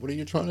 going, what are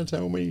you trying to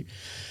tell me?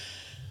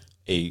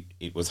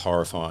 It was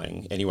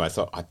horrifying. Anyway,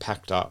 so I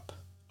packed up.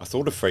 I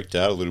sort of freaked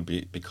out a little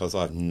bit because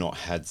I've not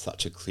had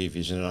such a clear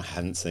vision and I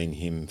hadn't seen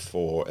him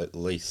for at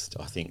least,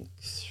 I think,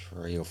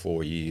 3 or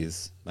 4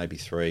 years, maybe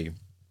three.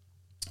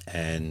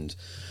 And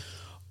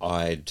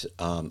I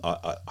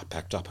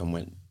packed up and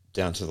went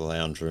down to the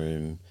lounge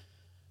room,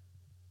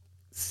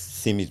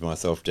 simmered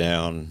myself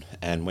down,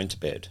 and went to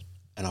bed.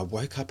 And I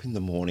woke up in the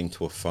morning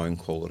to a phone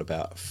call at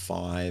about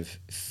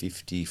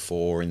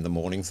 5:54 in the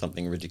morning,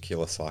 something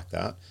ridiculous like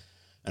that.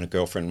 And a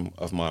girlfriend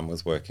of mine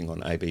was working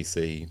on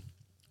ABC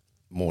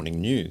morning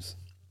news.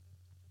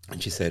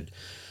 And she said,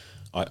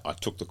 I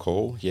took the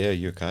call. Yeah,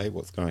 you okay?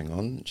 What's going on?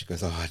 And she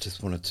goes, I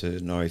just wanted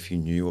to know if you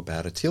knew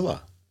about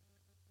Attila.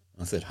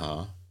 I said,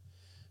 huh?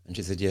 And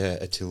she said, yeah,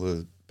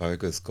 Attila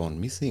Boga's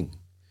gone missing.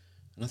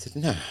 And I said,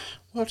 no,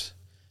 what?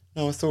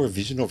 No, I saw a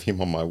vision of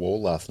him on my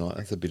wall last night.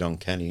 That's a bit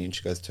uncanny. And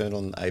she goes, turn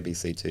on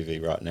ABC TV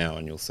right now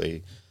and you'll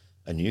see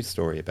a news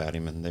story about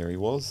him. And there he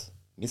was,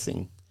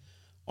 missing,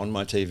 on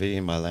my TV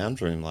in my lounge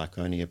room, like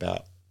only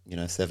about,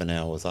 7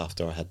 hours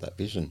after I had that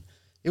vision.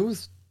 It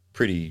was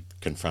pretty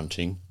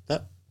confronting.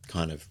 That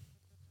kind of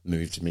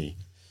moved me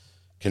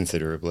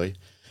considerably.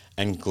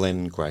 And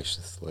Glenn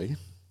graciously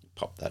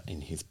popped that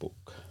in his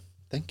book.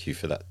 Thank you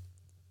for that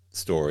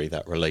story,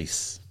 that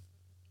release.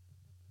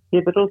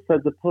 Yeah, but also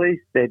the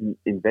police then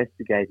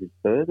investigated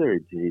further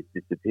into his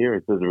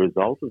disappearance as a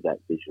result of that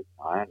vision.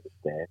 I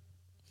understand.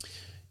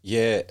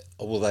 Yeah,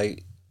 well,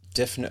 they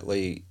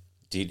definitely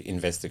did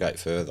investigate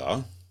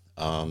further.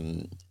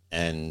 Um,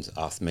 and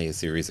asked me a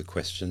series of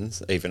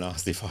questions, even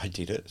asked if I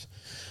did it.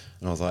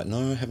 And I was like,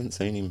 no, I haven't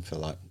seen him for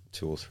like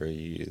 2 or 3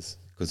 years.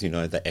 Because, you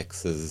know, the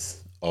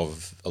exes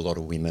of a lot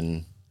of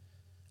women,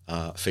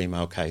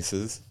 female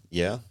cases,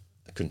 yeah,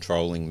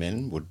 controlling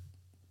men would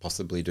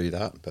possibly do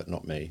that, but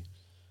not me.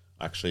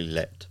 I actually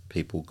let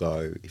people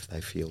go if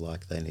they feel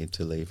like they need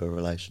to leave a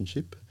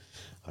relationship.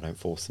 I don't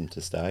force them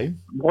to stay.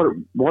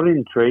 What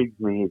intrigues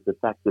me is the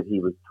fact that he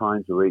was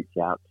trying to reach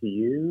out to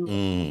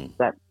you.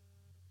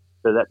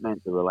 That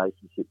meant the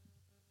relationship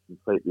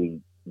completely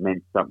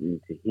meant something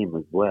to him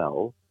as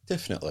well.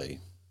 Definitely.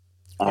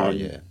 And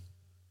yeah.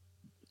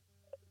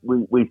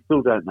 We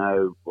still don't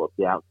know what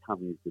the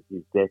outcome is of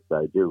his death,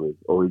 though, do we?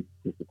 Or his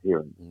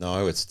disappearance?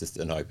 No, it's just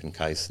an open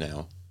case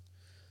now.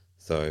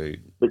 So,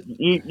 but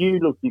you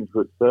looked into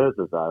it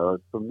further, though.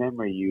 From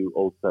memory, you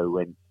also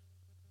went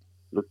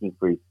looking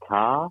for his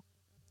car.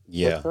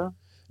 Yeah.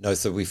 No,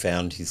 so we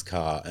found his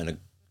car, and an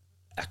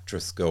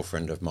actress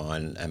girlfriend of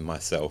mine and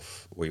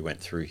myself, we went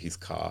through his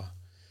car,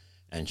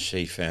 and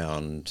she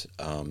found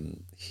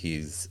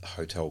his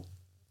hotel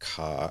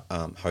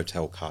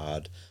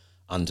card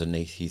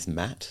underneath his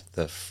mat,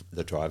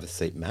 the driver's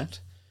seat mat,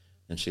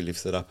 and she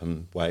lifts it up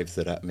and waves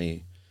it at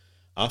me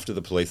after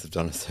the police have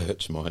done a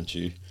search, mind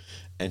you,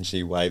 and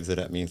she waves it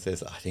at me and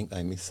says, I think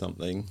they missed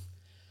something.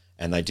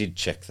 And they did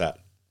check that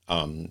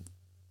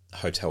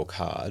hotel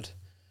card,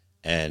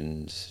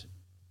 and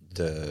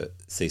the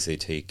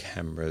CCTV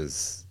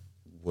cameras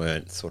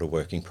weren't sort of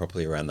working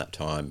properly around that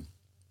time.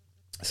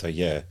 So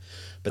yeah,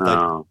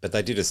 but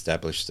they did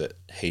establish that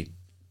he,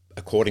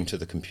 according to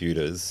the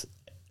computers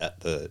at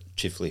the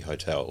Chifley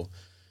Hotel,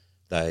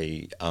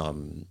 it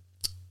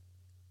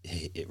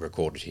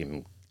recorded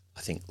him,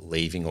 I think,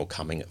 leaving or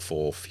coming at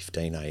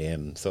 4:15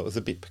 a.m. So it was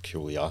a bit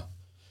peculiar.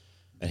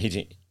 And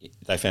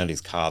they found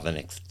his car the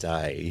next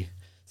day.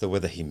 So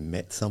whether he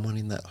met someone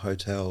in that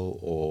hotel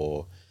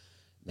or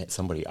met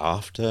somebody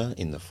after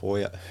in the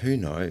foyer, who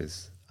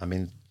knows? I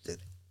mean,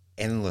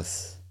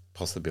 endless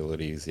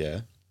possibilities,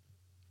 yeah.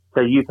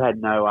 So you've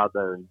had no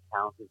other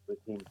encounters with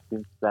him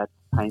since that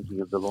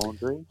painting of the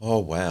laundry? Oh,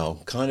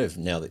 wow. Kind of,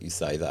 now that you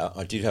say that,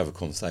 I did have a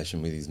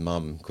conversation with his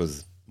mum,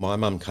 because my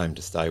mum came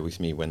to stay with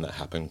me when that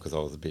happened because I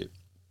was a bit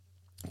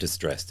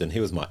distressed, and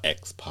he was my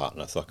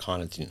ex-partner, so I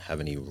kind of didn't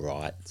have any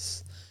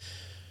rights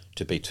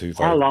to be too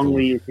vocal. How long were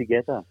you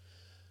together?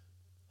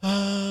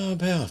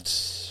 About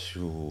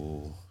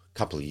a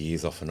couple of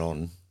years off and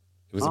on.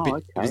 It was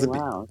wow,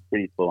 that's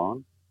pretty full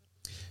on.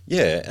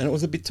 Yeah, and it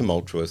was a bit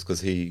tumultuous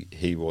because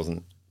he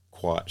wasn't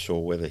quite sure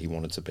whether he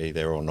wanted to be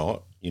there or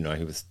not. You know,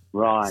 he was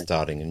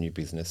starting a new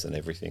business and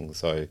everything.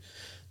 So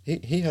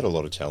he had a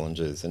lot of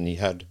challenges, and he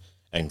had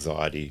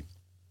anxiety.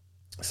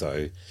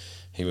 So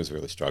he was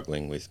really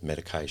struggling with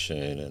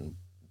medication and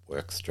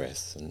work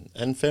stress,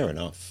 and fair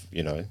enough,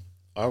 you know.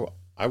 I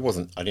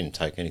didn't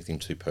take anything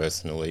too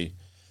personally.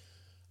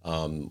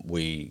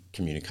 We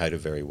communicated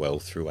very well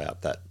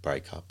throughout that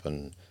breakup,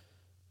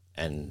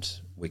 and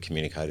we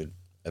communicated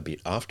a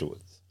bit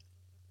afterwards.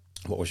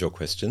 What was your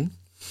question?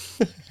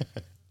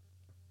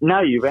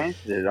 No, you've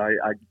answered it.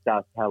 I just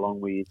asked how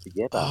long were you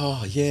together?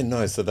 Oh, yeah,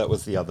 no. So that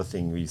was the other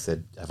thing. You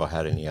said, have I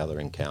had any other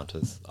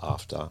encounters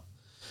after?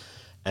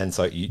 And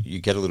so you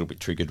get a little bit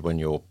triggered when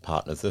your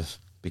partners have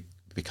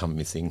become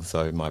missing.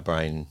 So my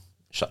brain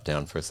shut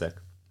down for a sec.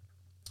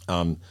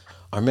 I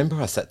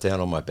remember I sat down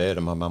on my bed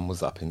and my mum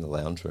was up in the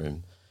lounge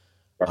room.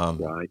 That's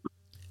right.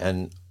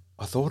 And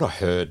I thought I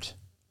heard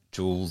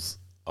Jules,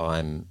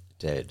 I'm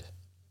dead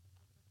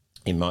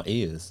in my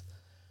ears.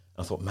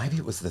 I thought maybe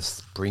it was the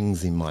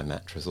springs in my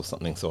mattress or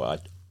something. So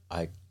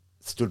I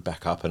stood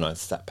back up and I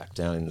sat back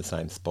down in the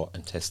same spot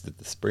and tested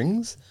the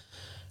springs,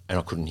 and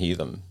I couldn't hear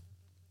them.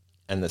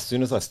 And as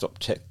soon as I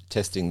stopped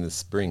testing the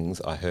springs,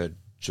 I heard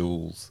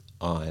Jules,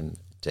 I'm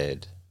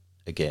dead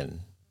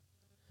again.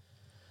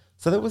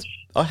 So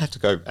I had to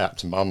go out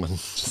to Mum and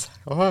just say,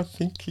 I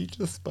think he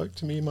just spoke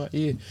to me in my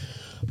ear.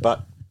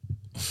 But,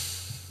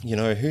 you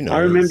know, who knows? I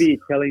remember you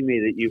telling me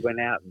that you went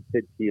out and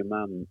said to your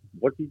mum,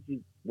 what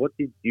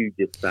did you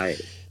just say?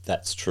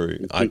 That's true.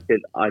 And she said,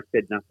 I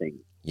said nothing.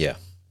 Yeah,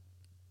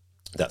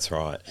 that's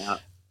right.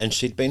 And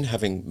she'd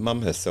been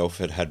Mum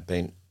herself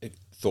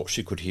thought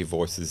she could hear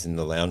voices in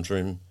the lounge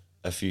room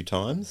a few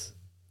times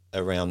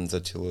around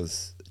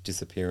Zatilla's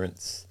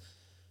disappearance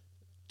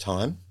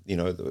time, you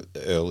know,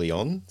 early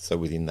on, so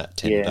within that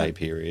 10-day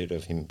period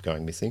of him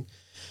going missing.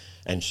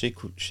 And she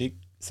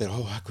said,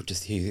 I could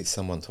just hear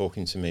someone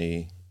talking to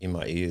me in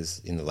my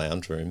ears in the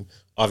lounge room.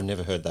 I've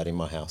never heard that in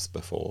my house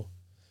before.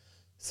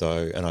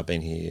 So, and I've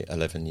been here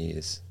 11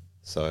 years.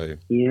 So,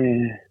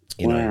 yeah,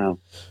 you know,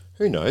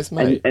 who knows,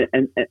 mate?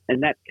 And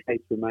that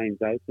case remains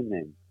open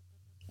then?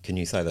 Can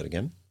you say that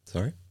again?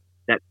 Sorry?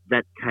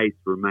 That case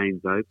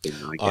remains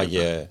open, I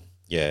guess. Oh,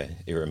 yeah,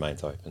 it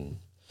remains open.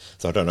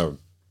 So I don't know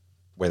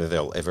whether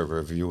they'll ever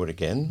review it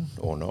again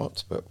or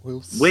not, but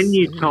we'll see. When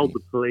you told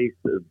the police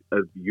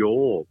of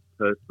your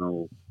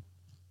personal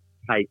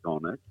take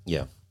on it,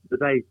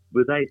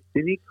 were they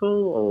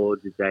cynical, or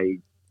did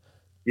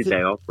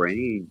they offer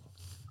any?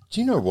 Do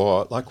you know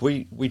what? Like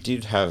we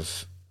did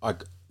have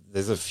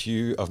there's a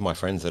few of my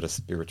friends that are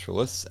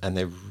spiritualists, and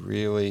they're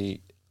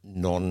really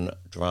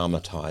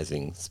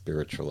non-dramatizing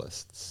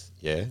spiritualists.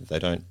 Yeah, they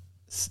don't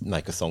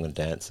make a song and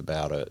dance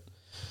about it.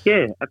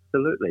 Yeah,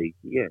 absolutely.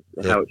 Yeah,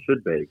 They're, how it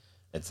should be.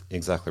 it's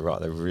exactly right.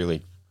 They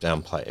really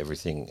downplay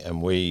everything.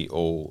 And we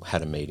all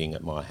had a meeting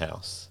at my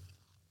house,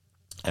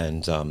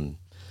 and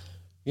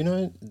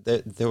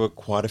there were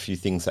quite a few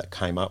things that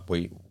came up.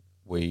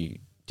 We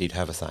did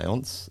have a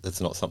séance.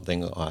 It's not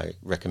something I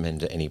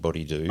recommend that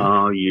anybody do.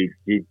 Oh, you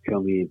did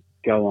tell me.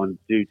 Go on,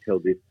 do tell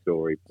this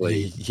story,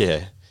 please.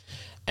 Yeah,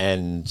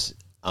 and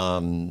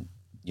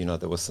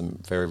there were some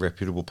very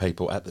reputable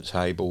people at the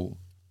table,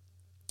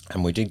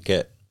 and we did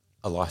get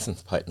a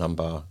license plate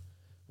number.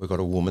 We got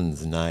a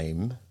woman's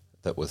name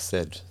that was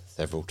said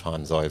several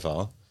times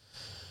over,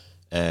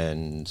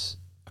 and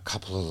a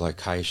couple of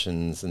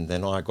locations, and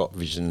then I got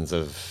visions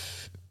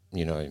of,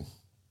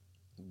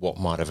 what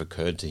might have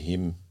occurred to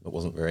him. It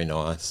wasn't very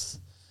nice.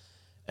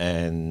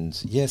 And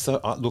yeah,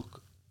 so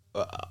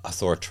I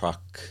saw a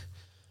truck.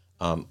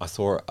 I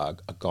saw a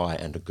guy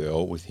and a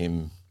girl with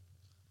him.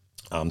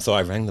 So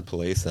I rang the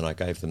police and I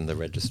gave them the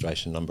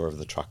registration number of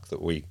the truck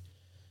that we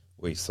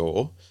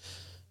saw.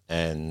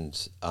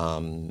 And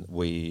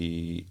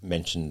we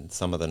mentioned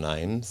some of the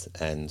names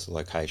and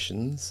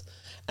locations,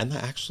 and they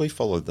actually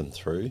followed them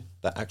through.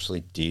 They actually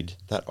did.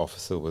 That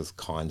officer was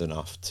kind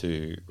enough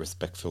to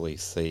respectfully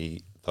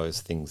see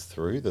those things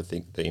through,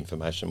 the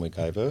information we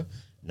gave her,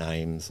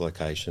 names,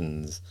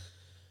 locations,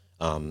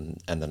 and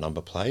the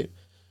number plate.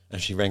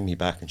 And she rang me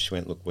back and she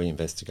went, look, we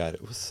investigated.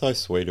 It was so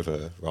sweet of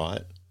her,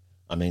 right?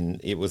 I mean,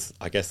 it was,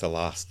 I guess, a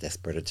last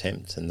desperate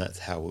attempt, and that's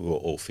how we were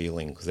all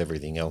feeling because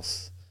everything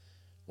else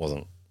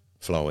wasn't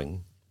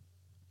flowing.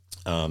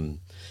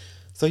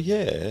 So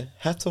yeah,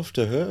 hats off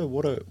to her.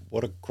 What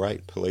a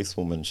great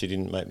policewoman. She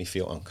didn't make me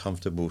feel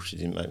uncomfortable. She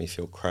didn't make me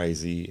feel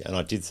crazy. And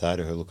I did say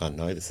to her, look, I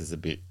know this is a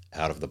bit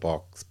out of the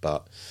box,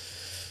 but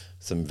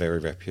some very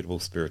reputable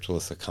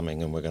spiritualists are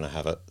coming and we're going to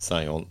have a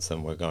seance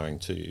and we're going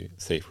to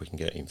see if we can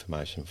get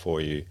information for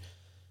you.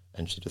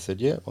 And she just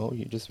said, yeah, well,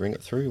 you just ring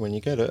it through when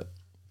you get it.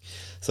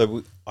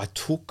 So I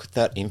took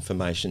that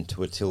information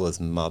to Attila's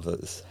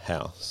mother's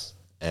house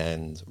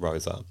and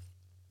Rosa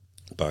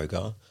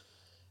Boga,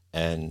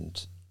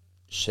 and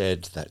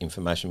shared that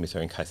information with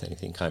her in case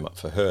anything came up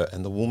for her.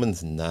 And the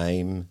woman's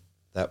name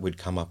that we'd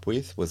come up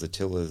with was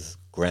Attila's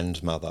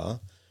grandmother,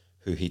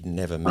 who he'd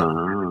never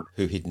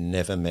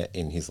met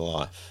in his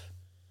life.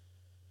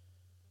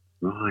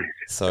 Right.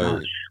 So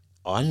Gosh.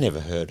 I never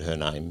heard her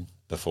name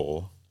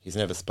before. He's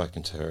never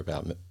spoken to her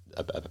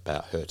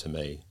about her to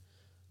me.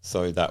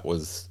 So that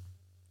was,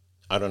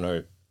 I don't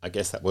know, I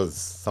guess that was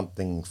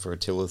something for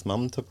Attila's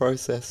mum to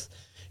process.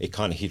 It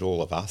kind of hit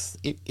all of us.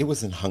 It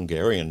was an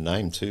Hungarian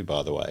name too,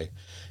 by the way.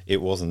 It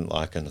wasn't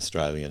like an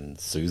Australian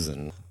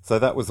Susan. So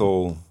that was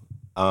all,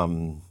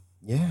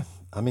 yeah,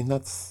 I mean,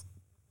 that's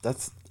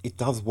it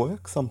does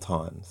work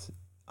sometimes.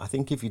 I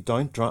think if you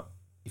don't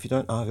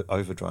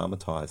over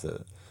dramatize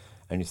it,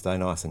 and you stay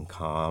nice and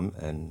calm,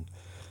 and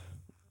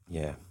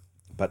yeah.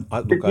 But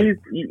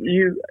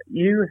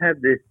you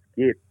have this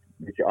gift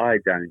which I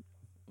don't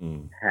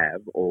mm,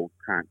 have or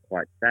can't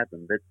quite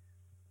fathom. But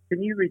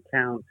can you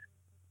recount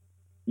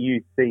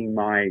you seeing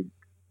my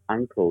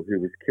uncle who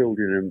was killed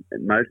in a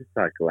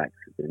motorcycle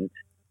accident,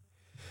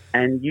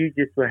 and you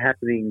just were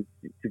happening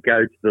to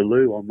go to the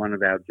loo on one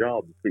of our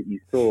jobs, but you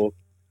saw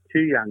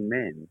two young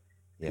men.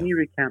 yeah. Can you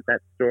recount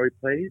that story,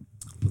 please?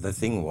 The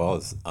thing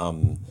was,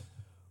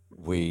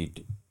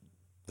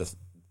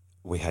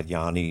 we had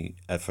Yanni,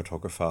 a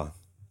photographer,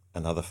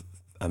 another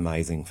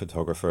amazing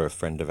photographer, a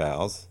friend of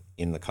ours,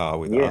 in the car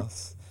with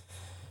us.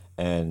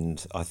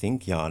 And I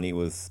think Yanni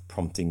was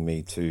prompting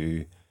me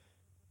to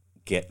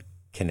get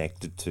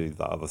connected to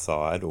the other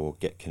side or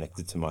get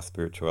connected to my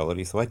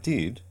spirituality. So I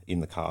did in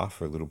the car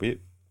for a little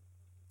bit.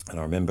 And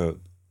I remember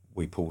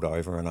we pulled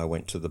over and I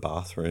went to the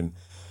bathroom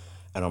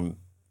and I'm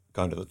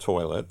going to the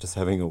toilet, just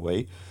having a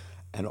wee.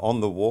 And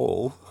on the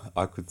wall,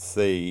 I could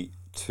see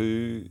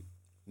two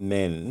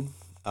men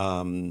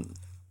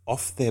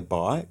off their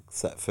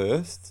bikes at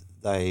first.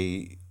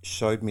 They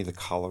showed me the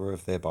colour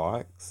of their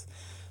bikes.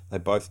 They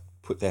both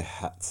put their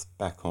hats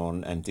back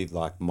on and did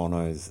like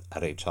monos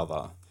at each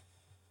other.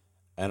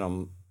 And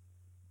I'm,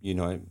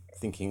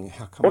 thinking,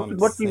 how come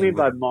What do you mean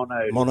by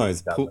mono?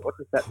 monos? What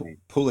does that mean?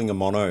 Pulling a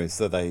mono,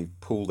 so they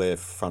pull their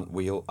front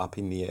wheel up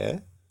in the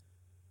air.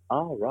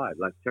 Oh, right,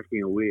 like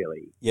chucking a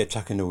wheelie. Yeah,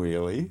 chucking a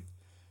wheelie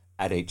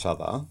at each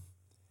other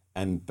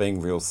and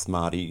being real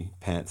smarty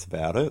pants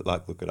about it.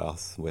 Like, look at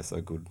us, we're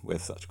so good, we're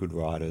such good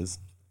riders.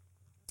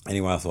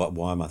 Anyway, I thought,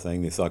 why am I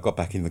saying this? So I got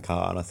back in the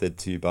car and I said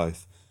to you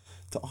both,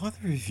 do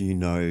either of you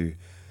know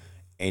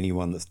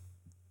anyone that's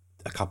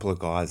a couple of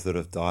guys that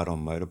have died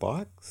on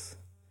motorbikes?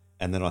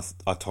 And then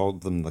I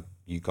told them that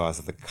you guys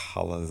are the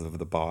colours of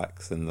the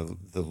bikes and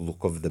the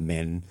look of the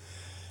men.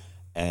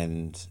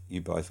 And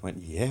you both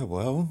went, yeah,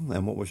 well,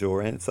 and what was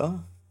your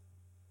answer?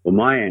 Well,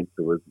 my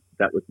answer was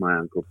that was my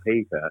Uncle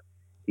Peter.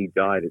 He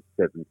died at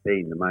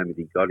 17. The moment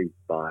he got his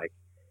bike,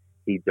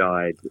 he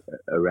died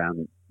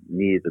around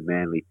near the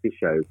Manly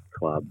Fisho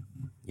Club,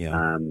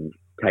 Yeah.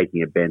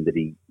 taking a bend that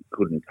he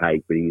couldn't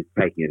take, but he was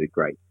taking it at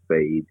great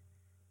speed,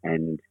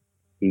 and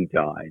he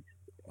died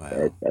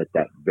Wow. at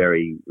that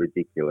very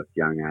ridiculous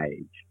young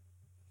age.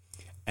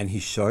 And he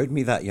showed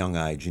me that young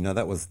age. You know,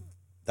 that was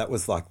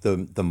like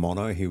the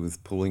mono he was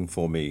pulling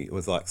for me. It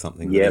was like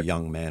something that a Yep,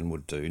 young man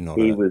would do, not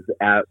he a was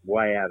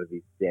way out of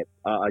his depth.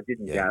 I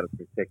didn't yeah. doubt it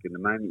for a second. The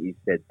moment you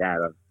said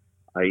that,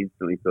 I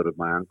instantly thought of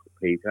my Uncle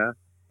Peter,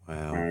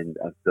 Wow. and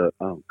I thought,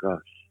 oh gosh,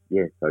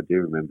 yes, I do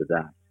remember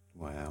that.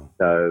 Wow.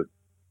 So,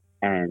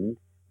 and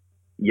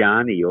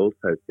Yanni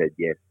also said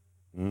yes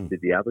Mm, to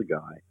the other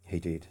guy. he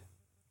did.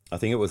 I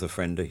think it was a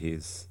friend of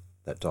his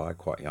that died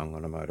quite young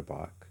on a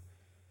motorbike.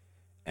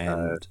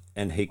 So,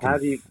 And he how can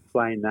do you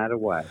explain that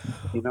away?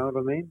 You know what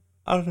I mean?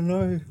 I don't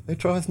know. It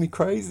drives me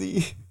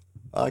crazy.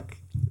 Like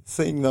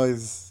seeing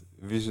those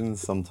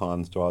visions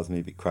sometimes drives me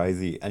a bit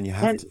crazy, and you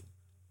have And to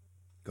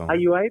go are on.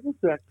 you able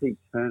to actually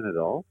turn it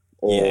off,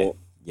 Yeah. or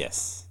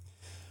Yes.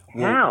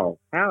 Well,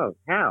 how?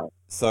 How?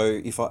 so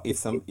if I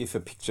It, if a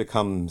picture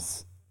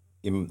comes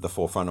in the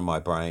forefront of my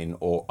brain,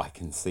 or I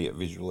can see it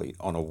visually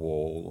on a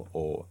wall,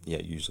 or yeah,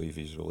 usually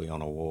visually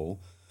on a wall,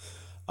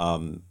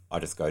 I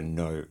just go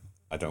no.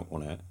 I don't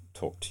want to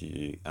talk to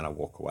you, and I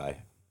walk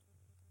away.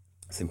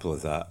 Simple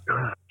as that.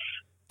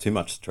 Too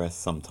much stress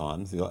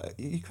sometimes. You're like,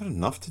 you've got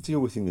enough to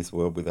deal with in this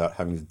world without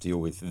having to deal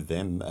with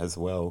them as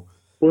well.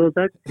 well,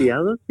 that's the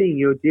other thing.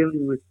 You're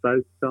dealing with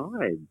both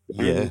sides,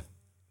 Yeah, and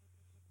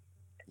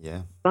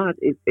yeah, but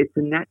it's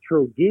a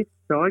natural gift.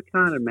 So I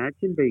can't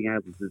imagine being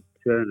able to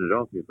turn it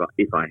off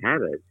if I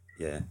had it.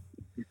 yeah,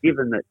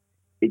 Given that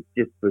it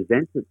just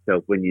presents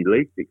itself when you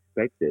least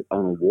expect it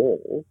on a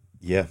wall,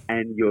 yeah,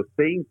 and you're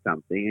seeing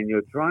something, and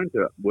you're trying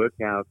to work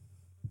out.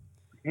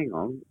 Hang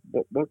on,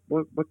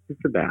 what's this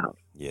about?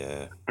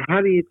 yeah. How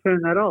do you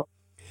turn that off?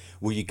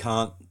 Well, you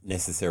can't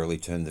necessarily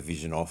turn the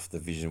vision off. The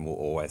vision will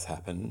always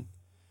happen,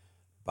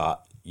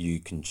 but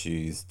you can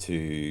choose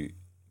to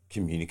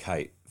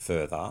communicate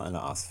further and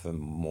ask for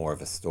more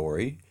of a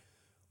story,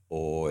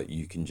 or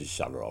you can just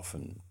shut it off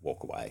and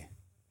walk away.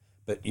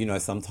 But you know,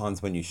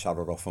 sometimes when you shut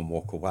it off and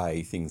walk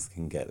away, things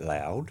can get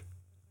loud.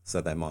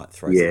 So they might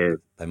throw Yeah, something.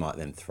 They might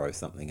then throw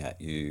something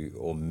at you,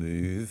 or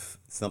move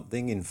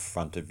something in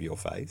front of your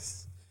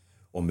face,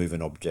 or move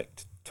an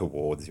object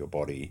towards your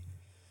body.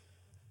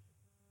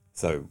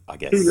 So I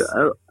guess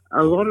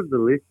a lot of the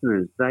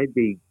listeners, they'd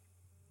be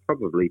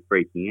probably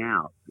freaking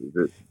out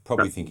that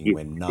probably such a thinking gift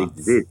we're nuts.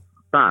 exists.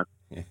 But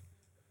Yeah.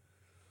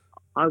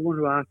 I want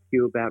to ask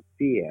you about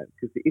fear,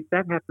 because if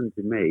that happened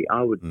to me,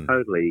 I would Mm.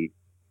 totally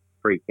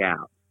freak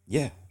out.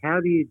 Yeah.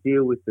 How do you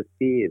deal with the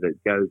fear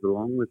that goes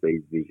along with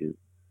these visions?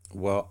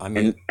 Well, I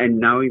And mean,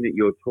 knowing that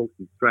you're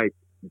talking straight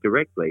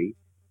directly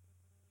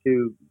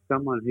to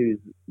someone who's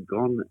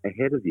gone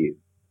ahead of you.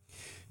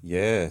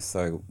 yeah.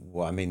 So,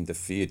 well, I mean, the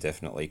fear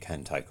definitely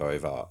can take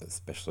over,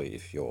 especially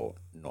if you're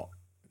not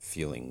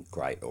feeling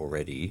great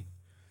already.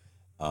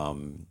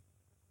 Um,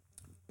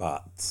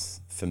 But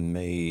for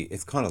me,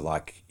 it's kind of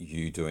like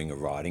you doing a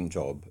writing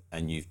job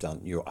and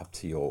you're up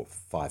to your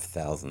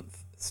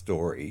 5,000th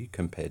story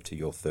compared to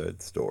your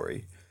third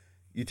story.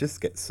 You just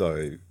get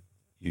so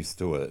used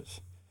to it.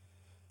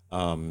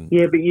 Um,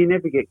 Yeah, but you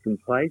never get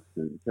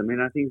complacent. I mean,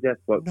 I think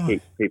that's what no,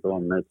 keeps people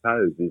on their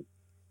toes. Is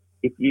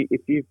if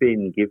you've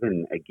been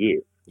given a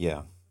gift,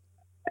 yeah,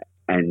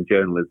 and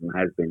journalism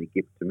has been a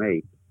gift to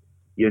me,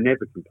 you're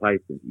never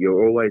complacent.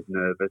 You're always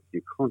nervous.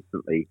 You're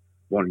constantly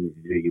wanting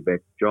to do your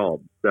best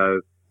job.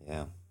 So,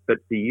 yeah, but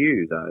for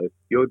you though,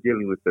 you're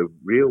dealing with the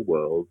real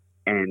world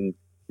and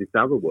this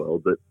other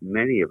world that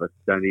many of us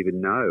don't even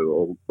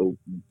know, or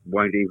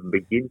won't even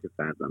begin to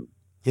fathom.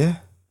 yeah.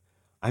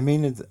 I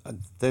mean,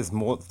 there's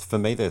more, for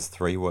me, there's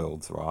three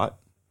worlds, right?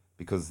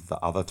 Because the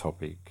other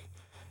topic,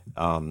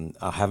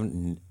 I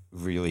haven't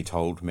really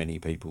told many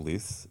people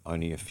this,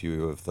 only a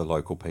few of the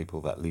local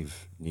people that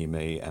live near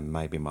me and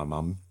maybe my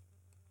mum.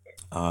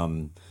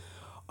 Um,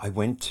 I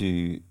went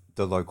to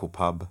the local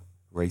pub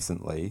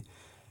recently,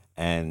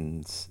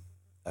 and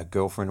a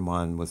girlfriend of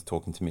mine was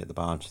talking to me at the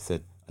bar, and she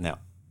said, "Now,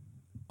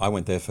 I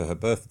went there for her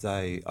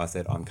birthday. I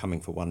said, I'm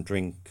coming for one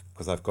drink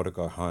because I've got to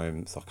go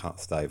home, so I can't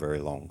stay very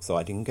long." So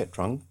I didn't get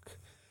drunk.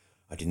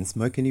 I didn't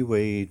smoke any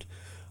weed.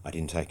 I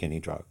didn't take any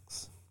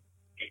drugs.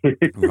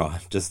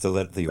 Right, just to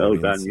let the Well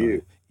done, audience know.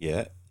 you.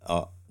 Yeah,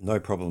 no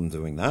problem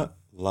doing that.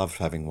 Love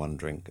having one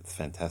drink. It's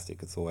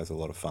fantastic. It's always a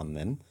lot of fun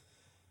then.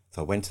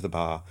 So I went to the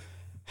bar,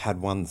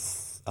 had one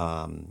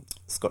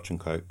scotch and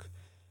coke.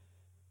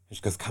 And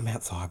she goes, "Come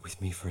outside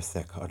with me for a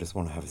sec. I just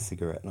want to have a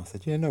cigarette." And I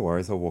said, "Yeah, no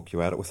worries. I'll walk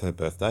you out." It was her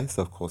birthday.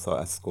 So, of course,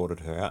 I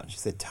escorted her out. And she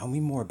said, "Tell me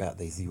more about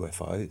these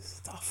UFO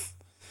stuff."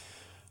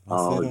 And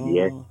Oh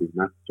yes, we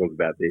must talk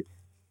about this.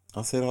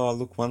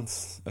 look,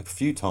 once, a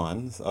few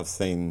times, I've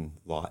seen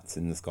lights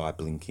in the sky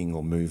blinking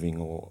or moving,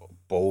 or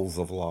balls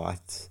of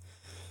light,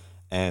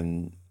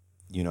 and,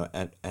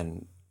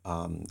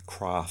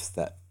 crafts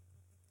that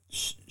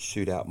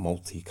shoot out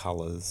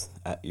multicolours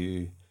at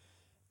you.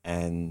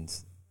 And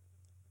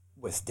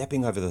we're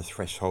stepping over the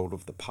threshold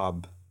of the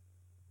pub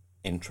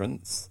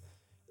entrance,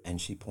 And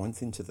she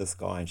points into the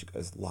sky and she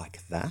goes,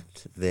 like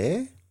that,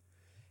 there?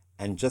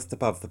 And just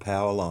above the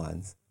power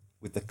lines,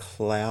 with the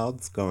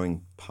clouds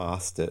going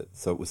past it.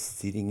 So it was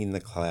sitting in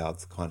the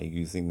clouds, kind of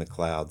using the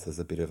clouds as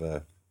a bit of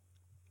a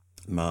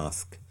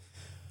mask.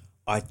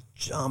 I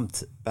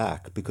jumped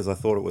back because I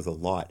thought it was a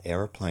light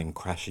aeroplane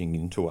crashing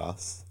into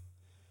us.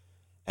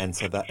 And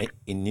so that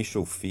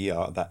initial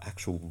fear, that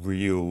actual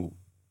real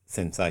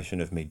sensation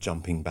of me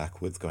jumping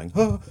backwards, going,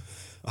 oh,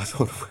 I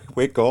thought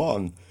we're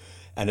gone.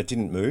 And it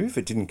didn't move.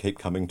 It didn't keep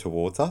coming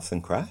towards us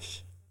and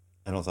crash.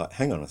 And I was like,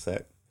 hang on a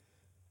sec.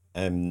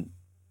 And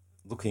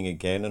looking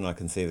again, and I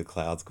can see the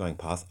clouds going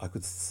past. I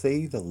could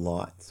see the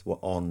lights were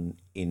on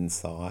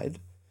inside,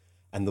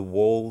 and the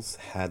walls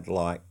had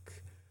like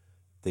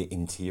the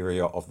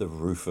interior of the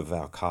roof of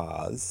our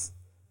cars,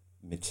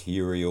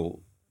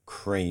 material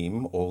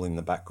cream all in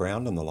the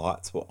background, and the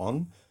lights were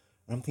on.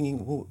 And I'm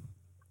thinking, well,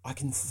 I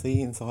can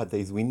see inside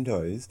these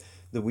windows.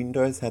 The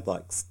windows had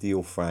like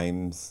steel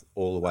frames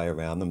all the way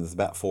around them. There's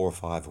about 4 or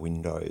 5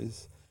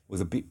 windows. It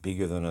was a bit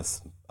bigger than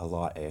a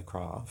light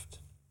aircraft.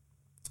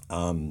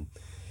 But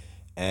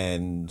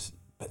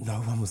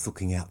no one was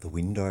looking out the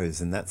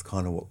windows, and that's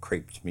kind of what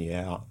creeped me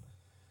out.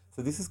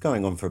 So this is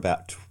going on for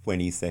about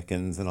 20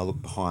 seconds, and I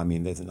look behind me,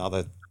 and there's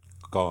another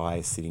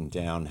guy sitting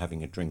down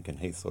having a drink, and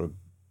he's sort of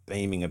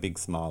beaming a big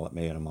smile at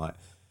me, and I'm like,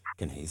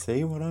 can he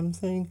see what I'm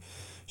seeing?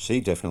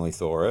 She definitely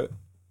saw it.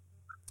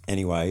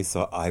 Anyway,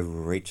 so I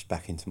reached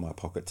back into my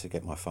pocket to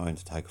get my phone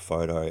to take a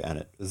photo, and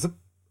it was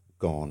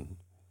gone.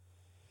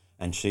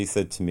 And she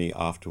said to me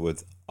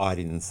afterwards, I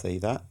didn't see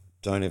that.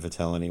 Don't ever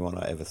tell anyone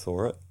I ever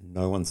saw it.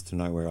 No one's to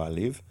know where I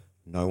live.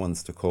 No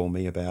one's to call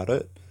me about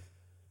it.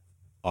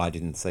 I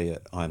didn't see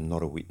it. I'm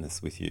not a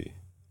witness with you.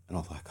 And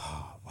I was like,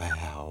 oh,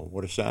 wow,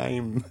 what a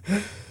shame.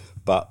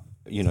 But,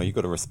 you know, you've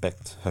got to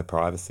respect her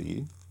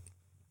privacy,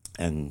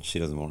 and she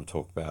doesn't want to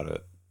talk about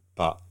it.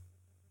 But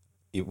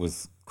it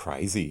was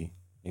crazy.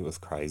 It was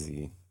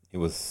crazy. It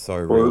was so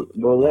real.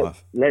 Well,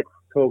 let's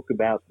talk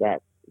about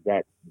that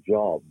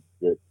job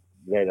that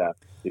led us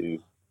to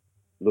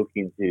look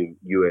into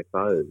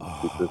UFOs,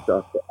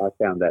 because I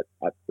found that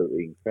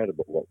absolutely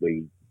incredible what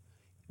we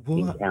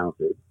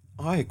encountered.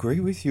 I agree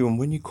with you. And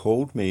when you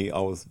called me, I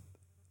was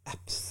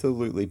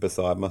absolutely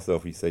beside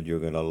myself. You said you were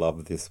going to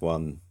love this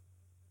one.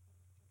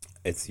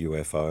 It's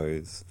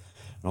UFOs.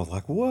 And I was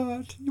like,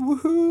 what?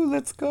 Woohoo,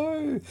 let's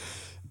go.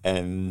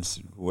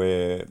 And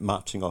we're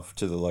marching off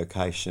to the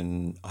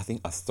location. I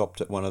think I stopped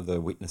at one of the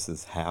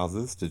witnesses'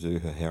 houses to do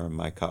her hair and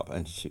makeup.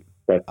 And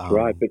That's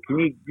right. But can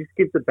you just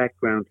give the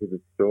background to the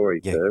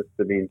story first?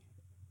 I mean,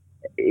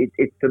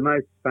 it's the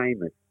most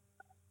famous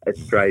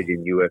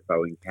Australian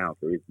UFO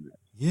encounter, isn't it?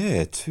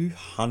 Yeah,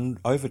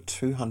 over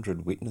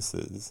 200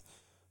 witnesses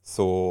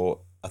saw,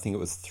 I think it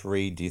was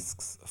 3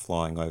 discs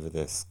flying over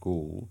their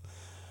school,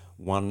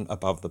 one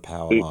above the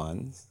power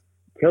lines.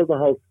 Tell the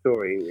whole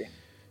story.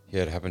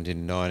 Yeah, it happened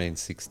in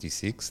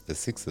 1966, the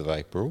 6th of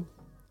April,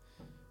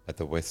 at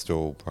the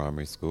Westall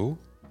Primary School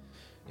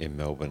in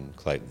Melbourne,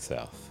 Clayton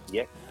South.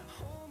 Yep.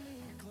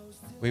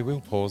 We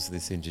will pause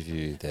this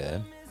interview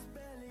there,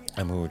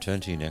 and we'll return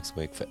to you next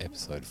week for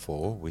episode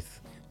 4 with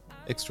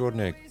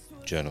extraordinary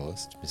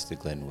journalist Mr.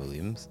 Glen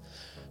Williams,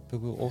 but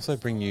we'll also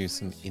bring you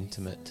some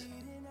intimate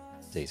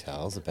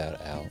details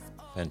about our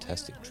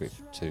fantastic trip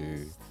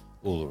to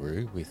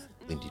Uluru with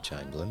Lindy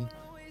Chamberlain,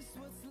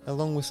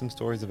 along with some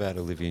stories about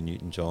Olivia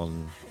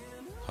Newton-John,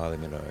 Kylie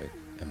Minogue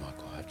and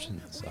Michael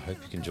Hutchins. I hope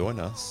you can join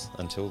us.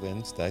 Until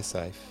then, stay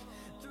safe.